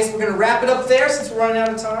 So I guess we're going to wrap it up there since we're running out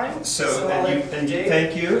of time.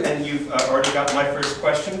 Thank you, and you've already got my first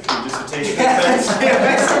question for your dissertation defense.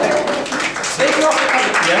 Thank you all for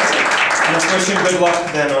coming. Yes, and let's wish him good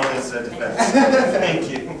luck then on his defense. Thank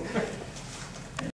you.